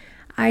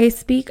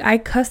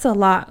cuss a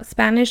lot.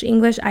 Spanish,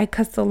 English, I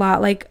cuss a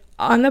lot. Like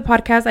on the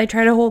podcast, I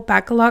try to hold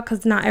back a lot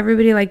because not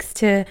everybody likes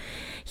to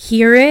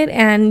hear it,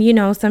 and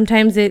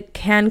sometimes it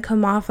can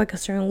come off like a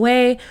certain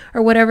way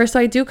or whatever, so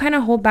I do kind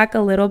of hold back a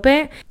little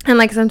bit. And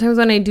like sometimes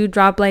when I do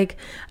drop like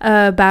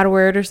a bad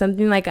word or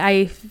something, like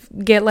I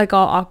get like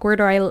all awkward,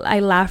 or I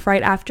laugh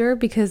right after,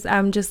 because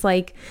I'm just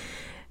like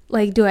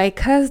do I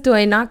cuss, do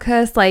I not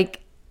cuss?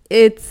 Like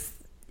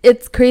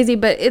it's crazy,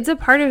 but it's a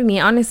part of me,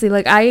 honestly.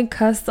 Like I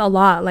cuss a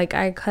lot. Like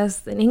I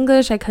cuss in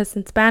English, I cuss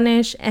in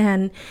Spanish,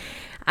 and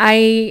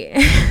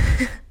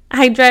I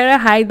I try to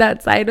hide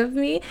that side of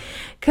me,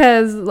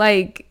 because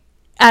like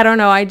I don't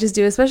know, I just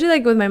do, especially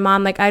like with my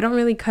mom. Like I don't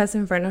really cuss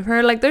in front of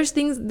her. Like there's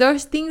things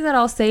that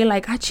I'll say,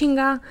 like ah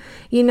chinga,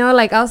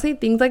 like I'll say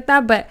things like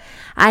that, but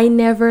I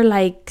never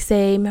like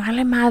say me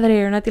vale madre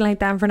or nothing like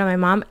that in front of my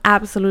mom.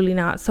 Absolutely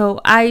not. So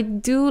I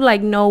do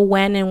like know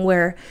when and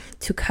where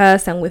to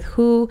cuss and with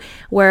who,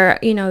 where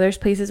there's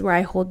places where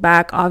I hold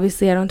back.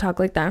 Obviously I don't talk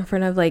like that in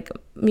front of like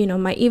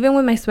my, even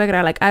with my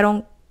suegra, like I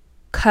don't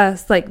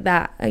cuss like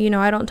that, I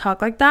don't talk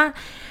like that.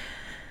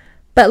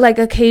 But like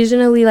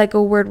occasionally like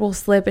a word will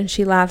slip and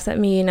she laughs at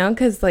me,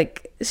 because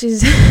like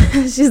she's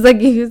she's like,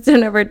 you used to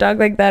never talk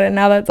like that and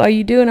now that's all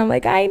you do. And I'm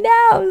like, I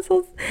know,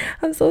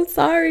 I'm so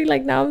sorry,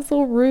 like now I'm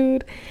so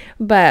rude.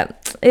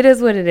 But it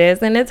is what it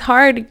is, and it's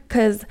hard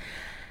because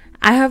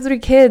I have 3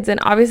 kids and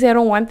obviously I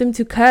don't want them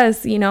to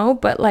cuss,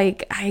 but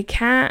like I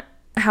can't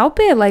help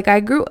it. Like I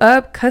grew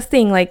up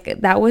cussing,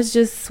 like that was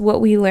just what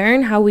we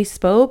learned, how we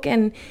spoke.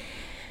 And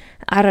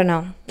I don't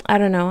know.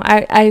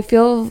 I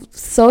feel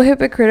so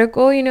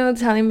hypocritical,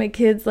 telling my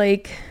kids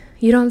like,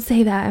 you don't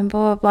say that and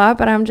blah, blah, blah.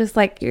 But I'm just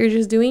like, you're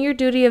just doing your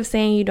duty of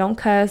saying you don't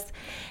cuss.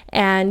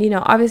 And,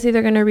 obviously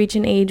they're going to reach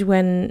an age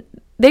when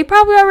they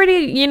probably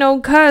already,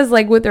 cuss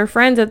like with their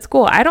friends at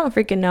school. I don't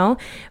freaking know.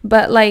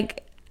 But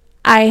like,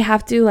 I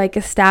have to like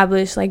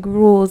establish like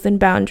rules and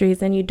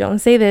boundaries, and you don't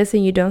say this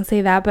and you don't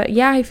say that. But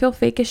yeah, I feel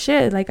fake as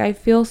shit. Like I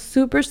feel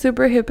super,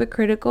 super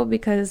hypocritical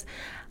because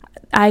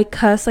I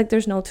cuss like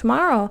there's no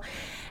tomorrow.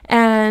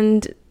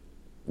 And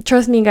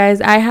trust me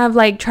guys, I have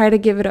like tried to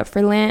give it up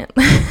for Lent.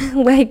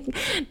 Like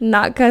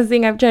not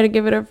cussing, I've tried to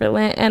give it up for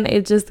Lent, and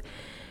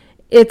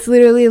it's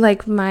literally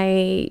like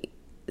my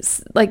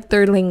like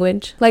 3rd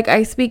language. Like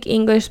I speak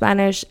English,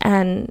 Spanish,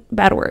 and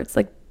bad words.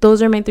 Like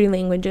those are my 3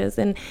 languages,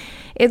 and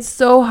it's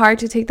so hard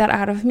to take that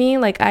out of me.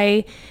 Like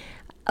I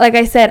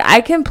said,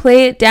 I can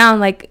play it down,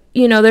 like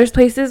there's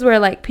places where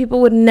like people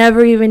would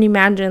never even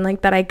imagine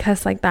like that I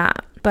cuss like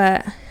that.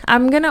 But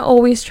I'm gonna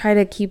always try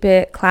to keep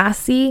it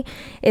classy.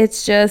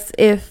 It's just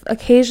if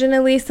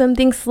occasionally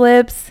something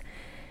slips,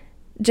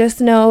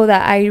 just know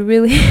that I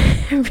really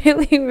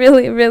really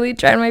really really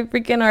tried my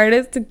freaking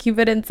hardest to keep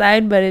it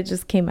inside, but it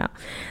just came out.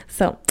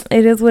 So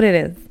it is what it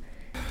is.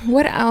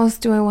 What else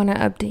do I want to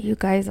update you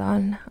guys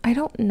on? I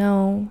don't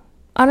know,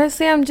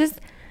 honestly. I'm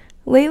just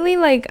lately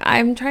like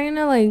I'm trying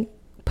to like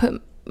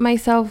put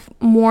myself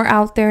more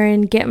out there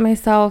and get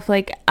myself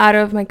like out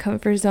of my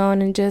comfort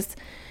zone and just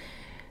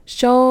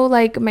show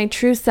like my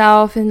true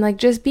self and like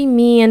just be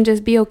me and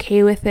just be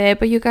okay with it.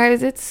 But you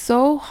guys, it's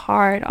so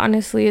hard.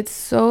 Honestly, it's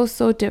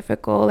so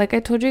difficult. Like I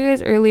told you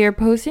guys earlier,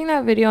 posting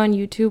that video on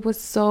YouTube was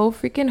so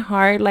freaking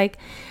hard. Like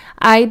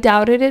I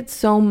doubted it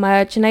so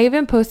much, and I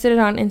even posted it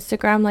on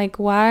Instagram, like,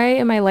 why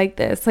am I like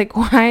this? Like,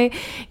 why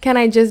can't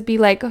I just be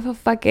like, oh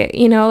fuck it,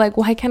 like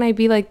why can't I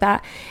be like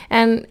that?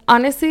 And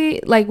honestly,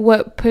 like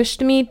what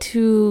pushed me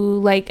to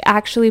like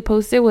actually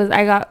post it was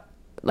I got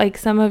like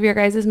some of your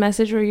guys'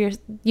 message where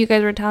you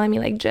guys were telling me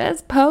like,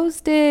 just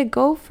post it,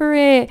 go for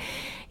it.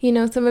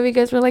 Some of you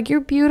guys were like,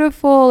 you're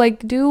beautiful,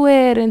 like do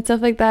it and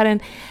stuff like that.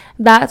 And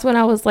that's when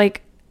I was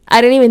like, I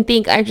didn't even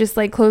think. I just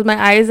like closed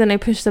my eyes and I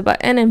pushed the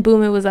button and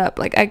boom, it was up.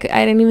 Like I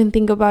didn't even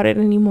think about it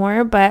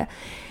anymore. But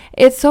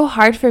it's so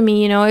hard for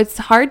me, it's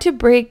hard to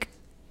break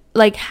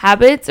like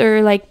habits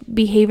or like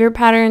behavior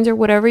patterns or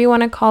whatever you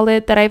want to call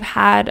it that I've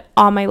had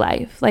all my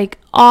life. Like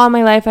all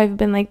my life I've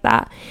been like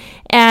that.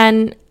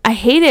 And I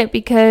hate it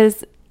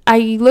because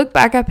I look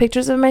back at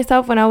pictures of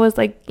myself when I was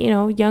like,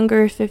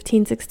 younger,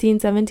 15, 16,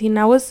 17. And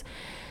I was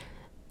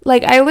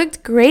like, I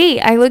looked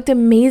great. I looked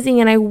amazing.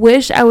 And I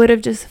wish I would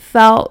have just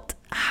felt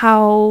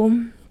how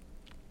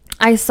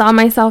I saw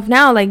myself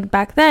now, like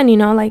back then,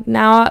 like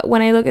now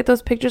when I look at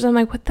those pictures, I'm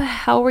like, what the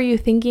hell were you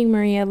thinking,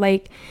 Maria?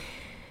 Like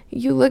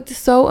you looked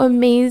so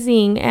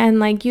amazing and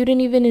like you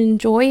didn't even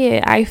enjoy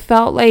it. I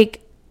felt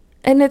like,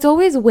 and it's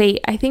always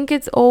weight. I think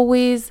it's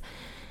always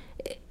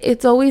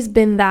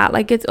been that,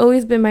 like it's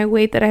always been my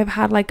weight that I've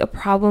had like a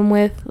problem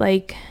with,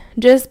 like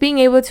just being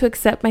able to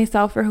accept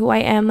myself for who I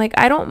am. Like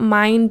I don't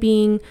mind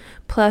being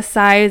plus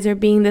size or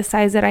being the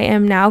size that I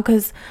am now,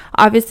 because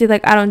obviously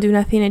like I don't do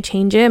nothing to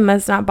change it. It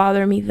must not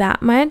bother me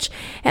that much,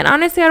 and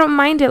honestly I don't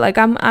mind it. Like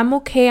I'm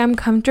okay, I'm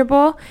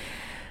comfortable.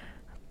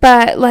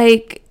 But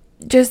like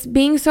just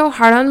being so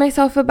hard on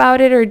myself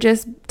about it, or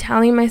just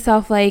telling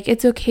myself like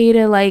it's okay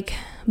to like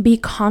be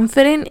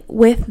confident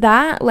with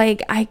that,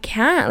 like I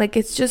can't. Like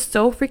it's just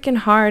so freaking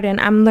hard,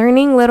 and I'm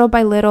learning little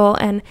by little,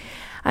 and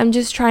I'm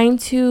just trying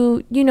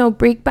to,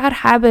 break bad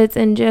habits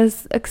and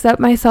just accept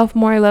myself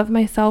more, love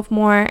myself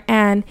more.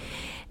 And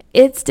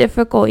it's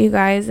difficult, you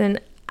guys, and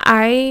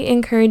I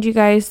encourage you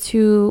guys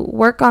to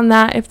work on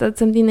that if that's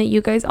something that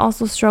you guys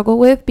also struggle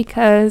with,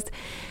 because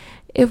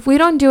if we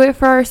don't do it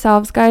for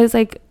ourselves, guys,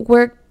 like,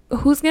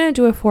 who's gonna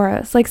do it for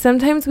us? Like,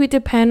 sometimes we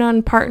depend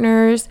on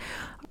partners,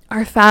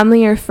 our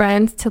family or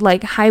friends to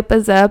like hype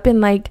us up, and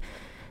like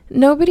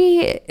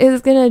nobody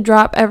is gonna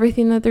drop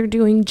everything that they're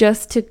doing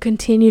just to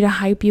continue to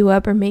hype you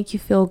up or make you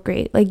feel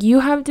great. Like,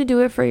 you have to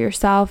do it for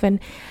yourself, and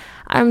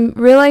I'm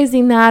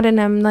realizing that, and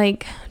I'm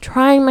like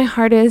trying my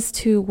hardest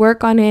to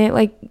work on it.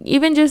 Like,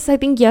 even just, I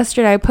think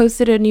yesterday I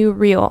posted a new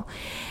reel,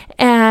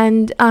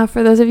 and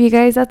for those of you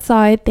guys that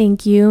saw it,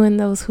 thank you, and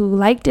those who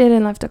liked it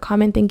and left a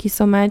comment, thank you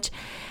so much.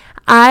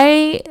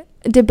 I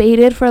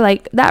debated for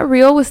like, that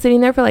reel was sitting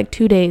there for like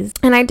 2 days,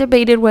 and I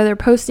debated whether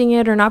posting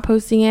it or not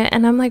posting it,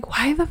 and I'm like,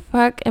 why the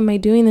fuck am I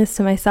doing this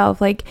to myself?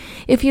 Like,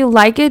 if you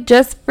like it,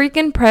 just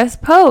freaking press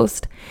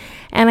post.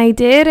 And I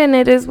did, and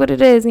it is what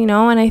it is, you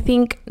know. And I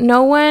think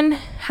no one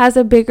has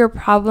a bigger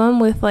problem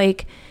with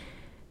like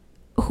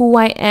who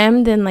I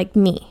am than like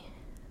me,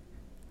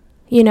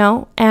 you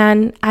know.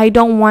 And I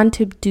don't want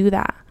to do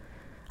that.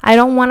 I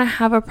don't want to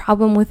have a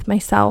problem with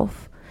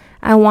myself.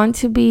 I want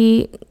to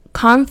be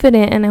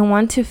confident, and I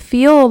want to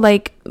feel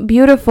like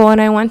beautiful,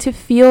 and I want to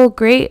feel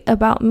great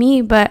about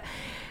me, but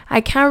I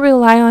can't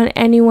rely on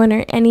anyone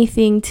or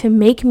anything to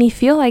make me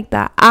feel like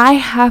that. I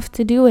have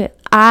to do it.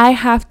 I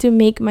have to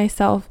make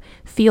myself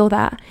feel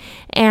that.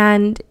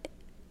 And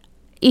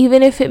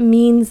even if it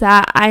means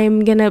that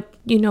I'm gonna,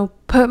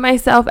 put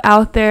myself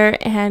out there,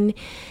 and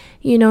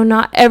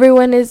not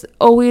everyone is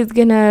always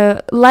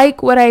gonna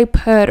like what I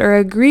put or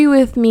agree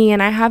with me,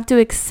 and I have to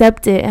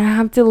accept it, and I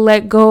have to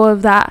let go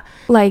of that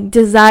like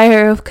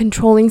desire of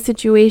controlling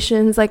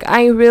situations. Like,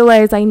 I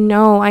realize, I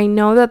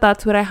know that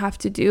that's what I have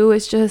to do.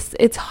 It's just,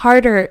 it's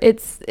harder.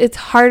 It's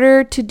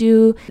harder to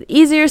do.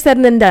 Easier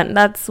said than done.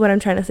 That's what I'm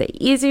trying to say.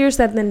 Easier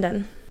said than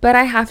done. But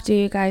I have to,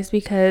 you guys,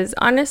 because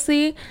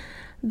honestly,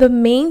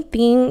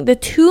 the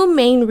two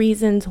main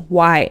reasons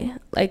why,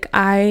 like,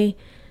 I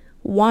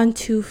want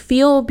to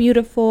feel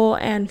beautiful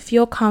and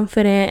feel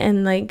confident,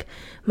 and like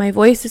my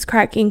voice is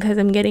cracking because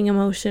I'm getting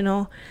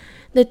emotional.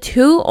 The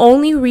two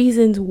only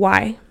reasons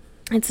why,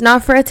 it's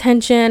not for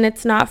attention,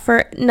 it's not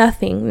for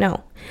nothing,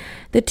 no.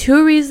 The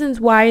two reasons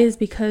why is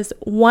because,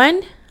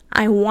 one,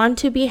 I want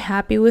to be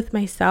happy with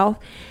myself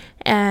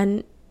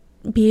and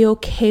be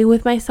okay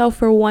with myself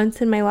for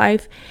once in my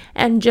life,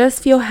 and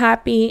just feel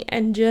happy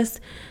and just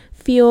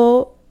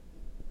feel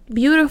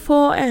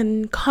beautiful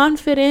and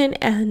confident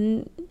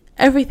and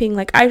everything.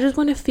 Like, I just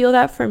want to feel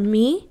that for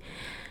me.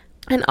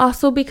 And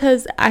also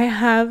because I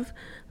have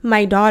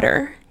my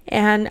daughter,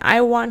 and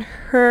I want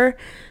her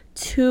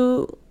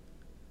to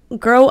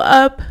grow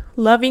up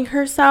loving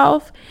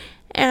herself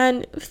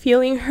and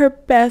feeling her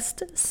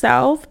best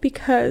self,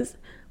 because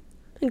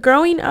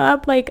growing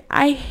up, like,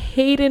 I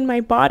hated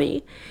my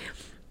body.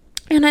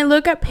 And I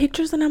look at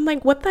pictures and I'm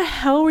like, what the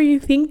hell were you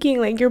thinking?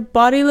 Like, your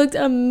body looked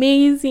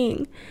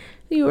amazing.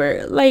 You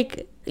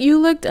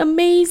looked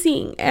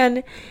amazing.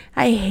 And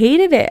I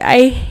hated it.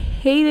 I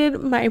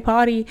hated my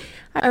body.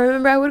 I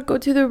remember I would go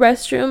to the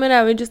restroom and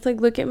I would just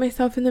like look at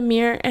myself in the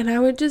mirror, and I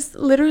would just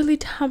literally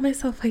tell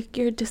myself, like,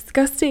 you're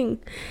disgusting.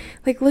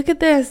 Like, look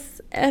at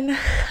this. And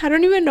I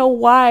don't even know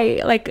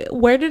why. Like,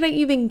 where did I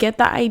even get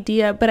that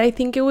idea? But I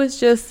think it was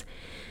just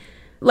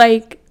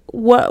like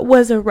what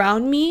was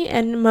around me,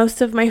 and most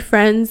of my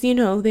friends,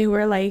 they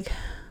were like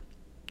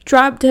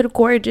drop dead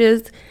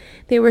gorgeous.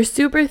 They were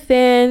super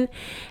thin,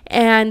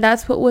 and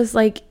that's what was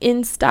like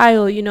in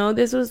style.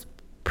 This was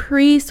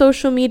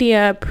pre-social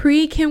media,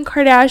 pre-Kim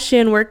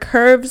Kardashian, where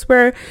curves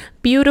were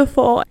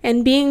beautiful,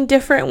 and being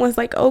different was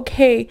like,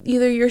 okay,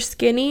 either you're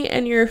skinny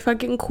and you're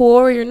fucking cool,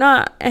 or you're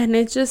not. And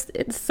it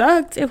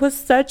sucked. It was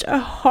such a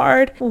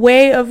hard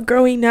way of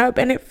growing up,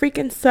 and it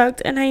freaking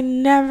sucked. And I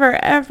never,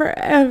 ever,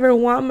 ever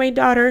want my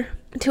daughter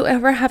to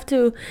ever have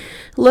to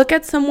look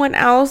at someone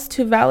else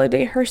to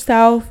validate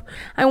herself.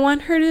 I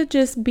want her to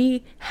just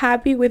be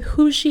happy with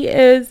who she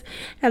is,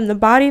 and the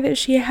body that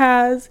she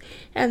has,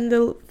 and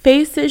the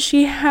face that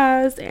she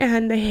has,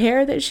 and the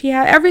hair that she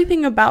has.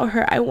 Everything about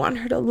her, I want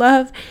her to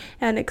love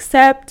and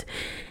accept.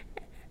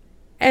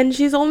 And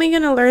she's only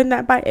going to learn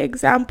that by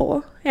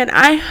example. And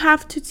I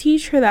have to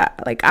teach her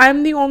that. Like,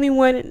 I'm the only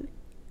one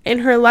in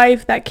her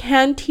life that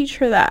can teach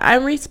her that.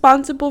 I'm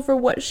responsible for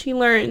what she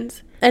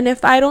learns. And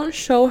if I don't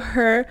show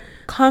her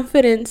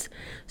confidence,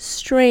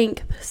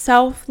 strength,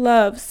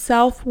 self-love,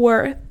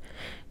 self-worth,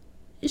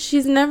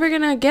 she's never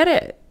gonna get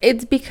it.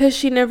 It's because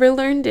she never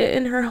learned it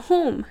in her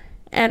home.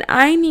 And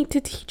I need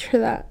to teach her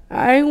that.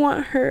 I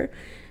want her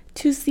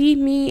to see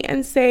me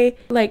and say,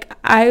 like,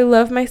 I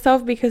love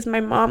myself because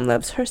my mom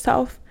loves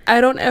herself.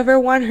 I don't ever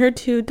want her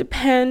to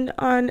depend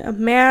on a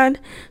man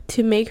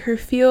to make her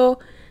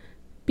feel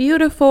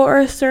beautiful or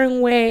a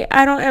certain way.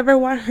 I don't ever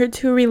want her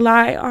to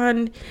rely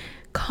on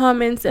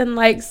comments and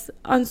likes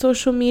on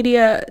social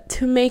media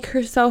to make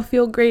herself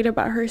feel great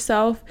about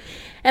herself.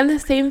 And the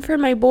same for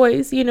my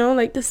boys,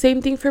 like the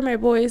same thing for my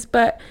boys,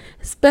 but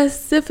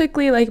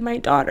specifically like my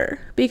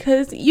daughter,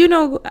 because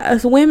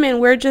as women,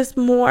 we're just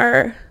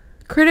more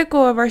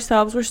critical of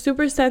ourselves. We're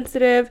super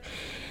sensitive,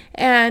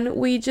 and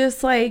we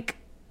just like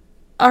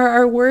are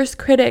our worst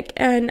critic.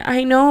 And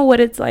I know what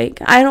it's like.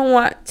 I don't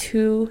want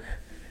to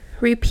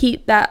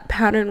repeat that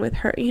pattern with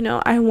her. You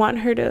know, I want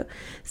her to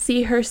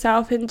see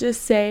herself and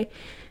just say,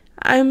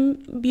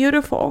 I'm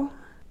beautiful.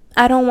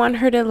 I don't want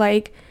her to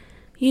like,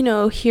 you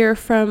know, hear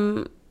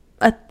from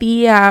a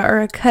tia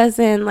or a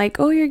cousin like,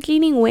 oh, you're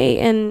gaining weight,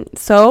 and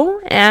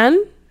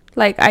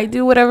like, I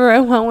do whatever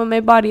I want with my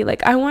body.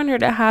 Like, I want her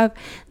to have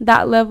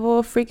that level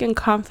of freaking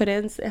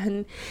confidence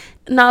and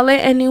not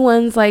let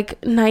anyone's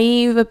like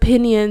naive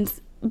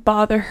opinions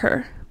bother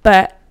her.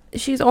 But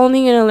she's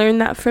only going to learn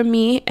that from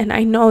me, and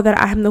I know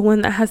that I'm the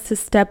one that has to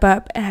step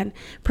up and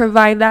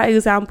provide that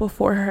example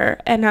for her.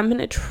 And I'm going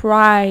to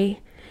try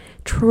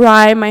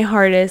my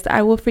hardest.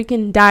 I will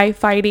freaking die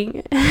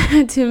fighting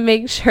to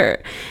make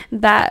sure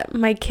that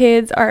my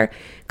kids are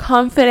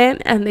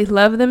confident and they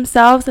love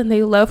themselves and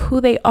they love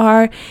who they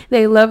are.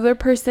 They love their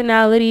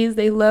personalities,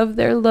 they love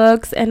their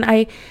looks, and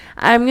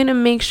I'm gonna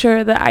make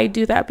sure that I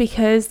do that,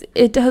 because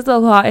it does a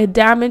lot. It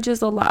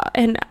damages a lot.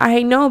 And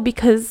I know,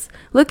 because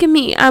look at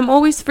me, I'm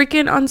always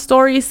freaking on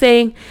stories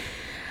saying,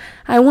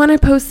 I want to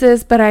post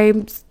this, but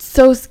I'm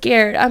so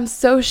scared. I'm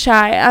so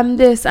shy. I'm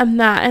this, I'm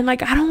that. And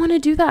like, I don't want to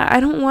do that.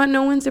 I don't want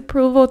no one's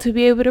approval to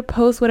be able to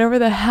post whatever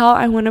the hell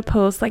I want to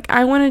post. Like,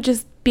 I want to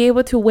just be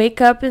able to wake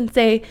up and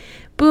say,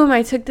 boom,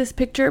 I took this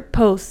picture,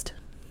 post.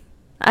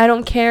 I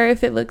don't care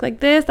if it looked like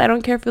this. I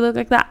don't care if it looked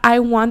like that. I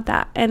want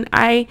that. And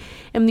I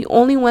am the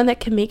only one that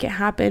can make it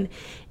happen.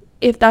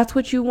 If that's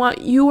what you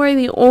want, you are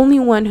the only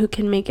one who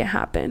can make it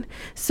happen.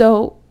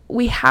 So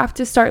we have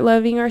to start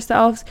loving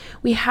ourselves.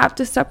 We have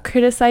to stop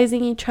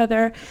criticizing each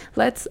other.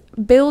 Let's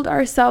build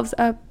ourselves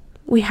up.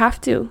 We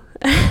have to.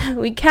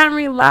 We can't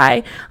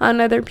rely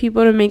on other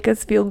people to make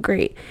us feel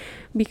great,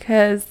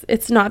 because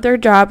it's not their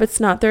job. It's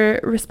not their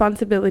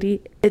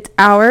responsibility. It's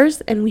ours,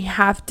 and we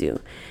have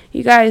to.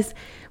 You guys,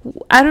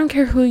 I don't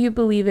care who you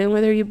believe in,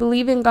 whether you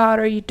believe in God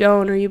or you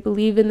don't, or you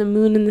believe in the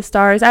moon and the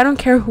stars. I don't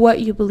care what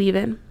you believe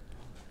in.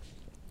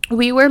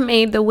 We were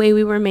made the way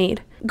we were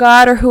made.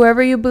 God, or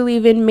whoever you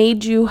believe in,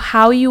 made you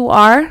how you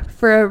are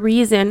for a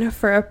reason,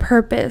 for a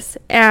purpose.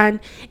 And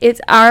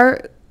it's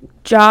our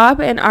job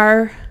and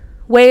our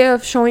way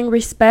of showing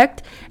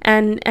respect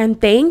and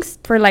thanks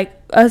for like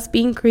us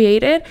being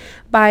created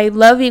by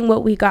loving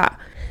what we got.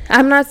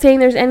 I'm not saying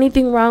there's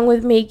anything wrong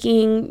with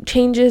making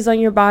changes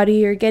on your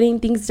body or getting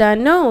things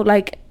done. No,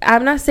 like,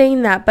 I'm not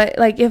saying that. But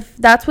like, if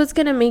that's what's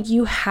going to make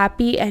you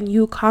happy and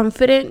you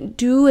confident,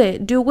 do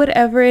it. Do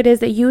whatever it is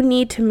that you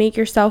need to make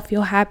yourself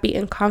feel happy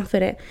and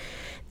confident.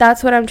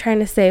 That's what I'm trying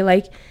to say.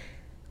 Like,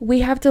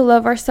 we have to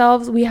love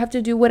ourselves. We have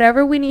to do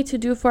whatever we need to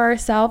do for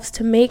ourselves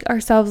to make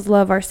ourselves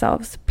love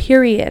ourselves.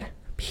 Period.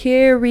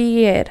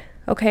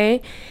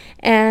 Okay?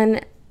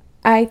 And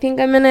I think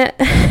I'm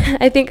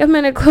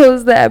gonna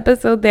close the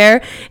episode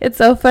there. It's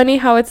so funny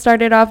how it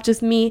started off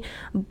just me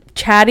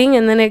chatting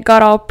and then it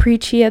got all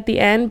preachy at the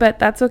end, but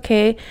that's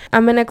okay.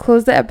 I'm gonna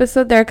close the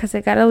episode there because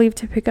I gotta leave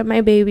to pick up my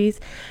babies.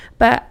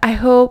 But I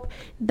hope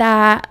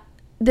that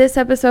this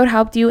episode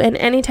helped you in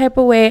any type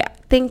of way.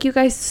 Thank you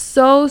guys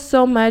so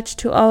much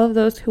to all of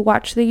those who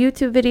watched the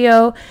YouTube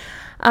video.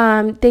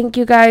 Thank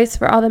you guys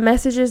for all the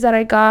messages that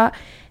I got.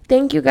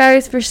 Thank you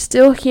guys for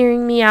still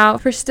hearing me out,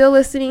 for still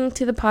listening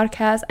to the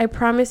podcast. I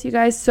promise you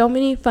guys so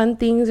many fun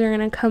things are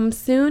going to come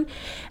soon.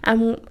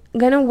 I'm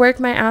going to work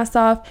my ass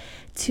off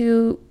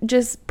to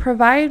just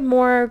provide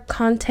more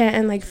content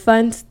and like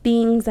fun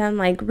things and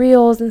like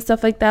reels and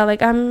stuff like that.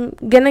 Like, I'm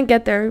going to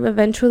get there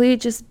eventually.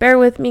 Just bear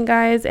with me,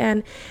 guys.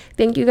 And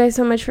thank you guys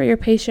so much for your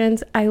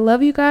patience. I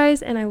love you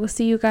guys, and I will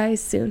see you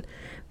guys soon.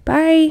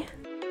 Bye.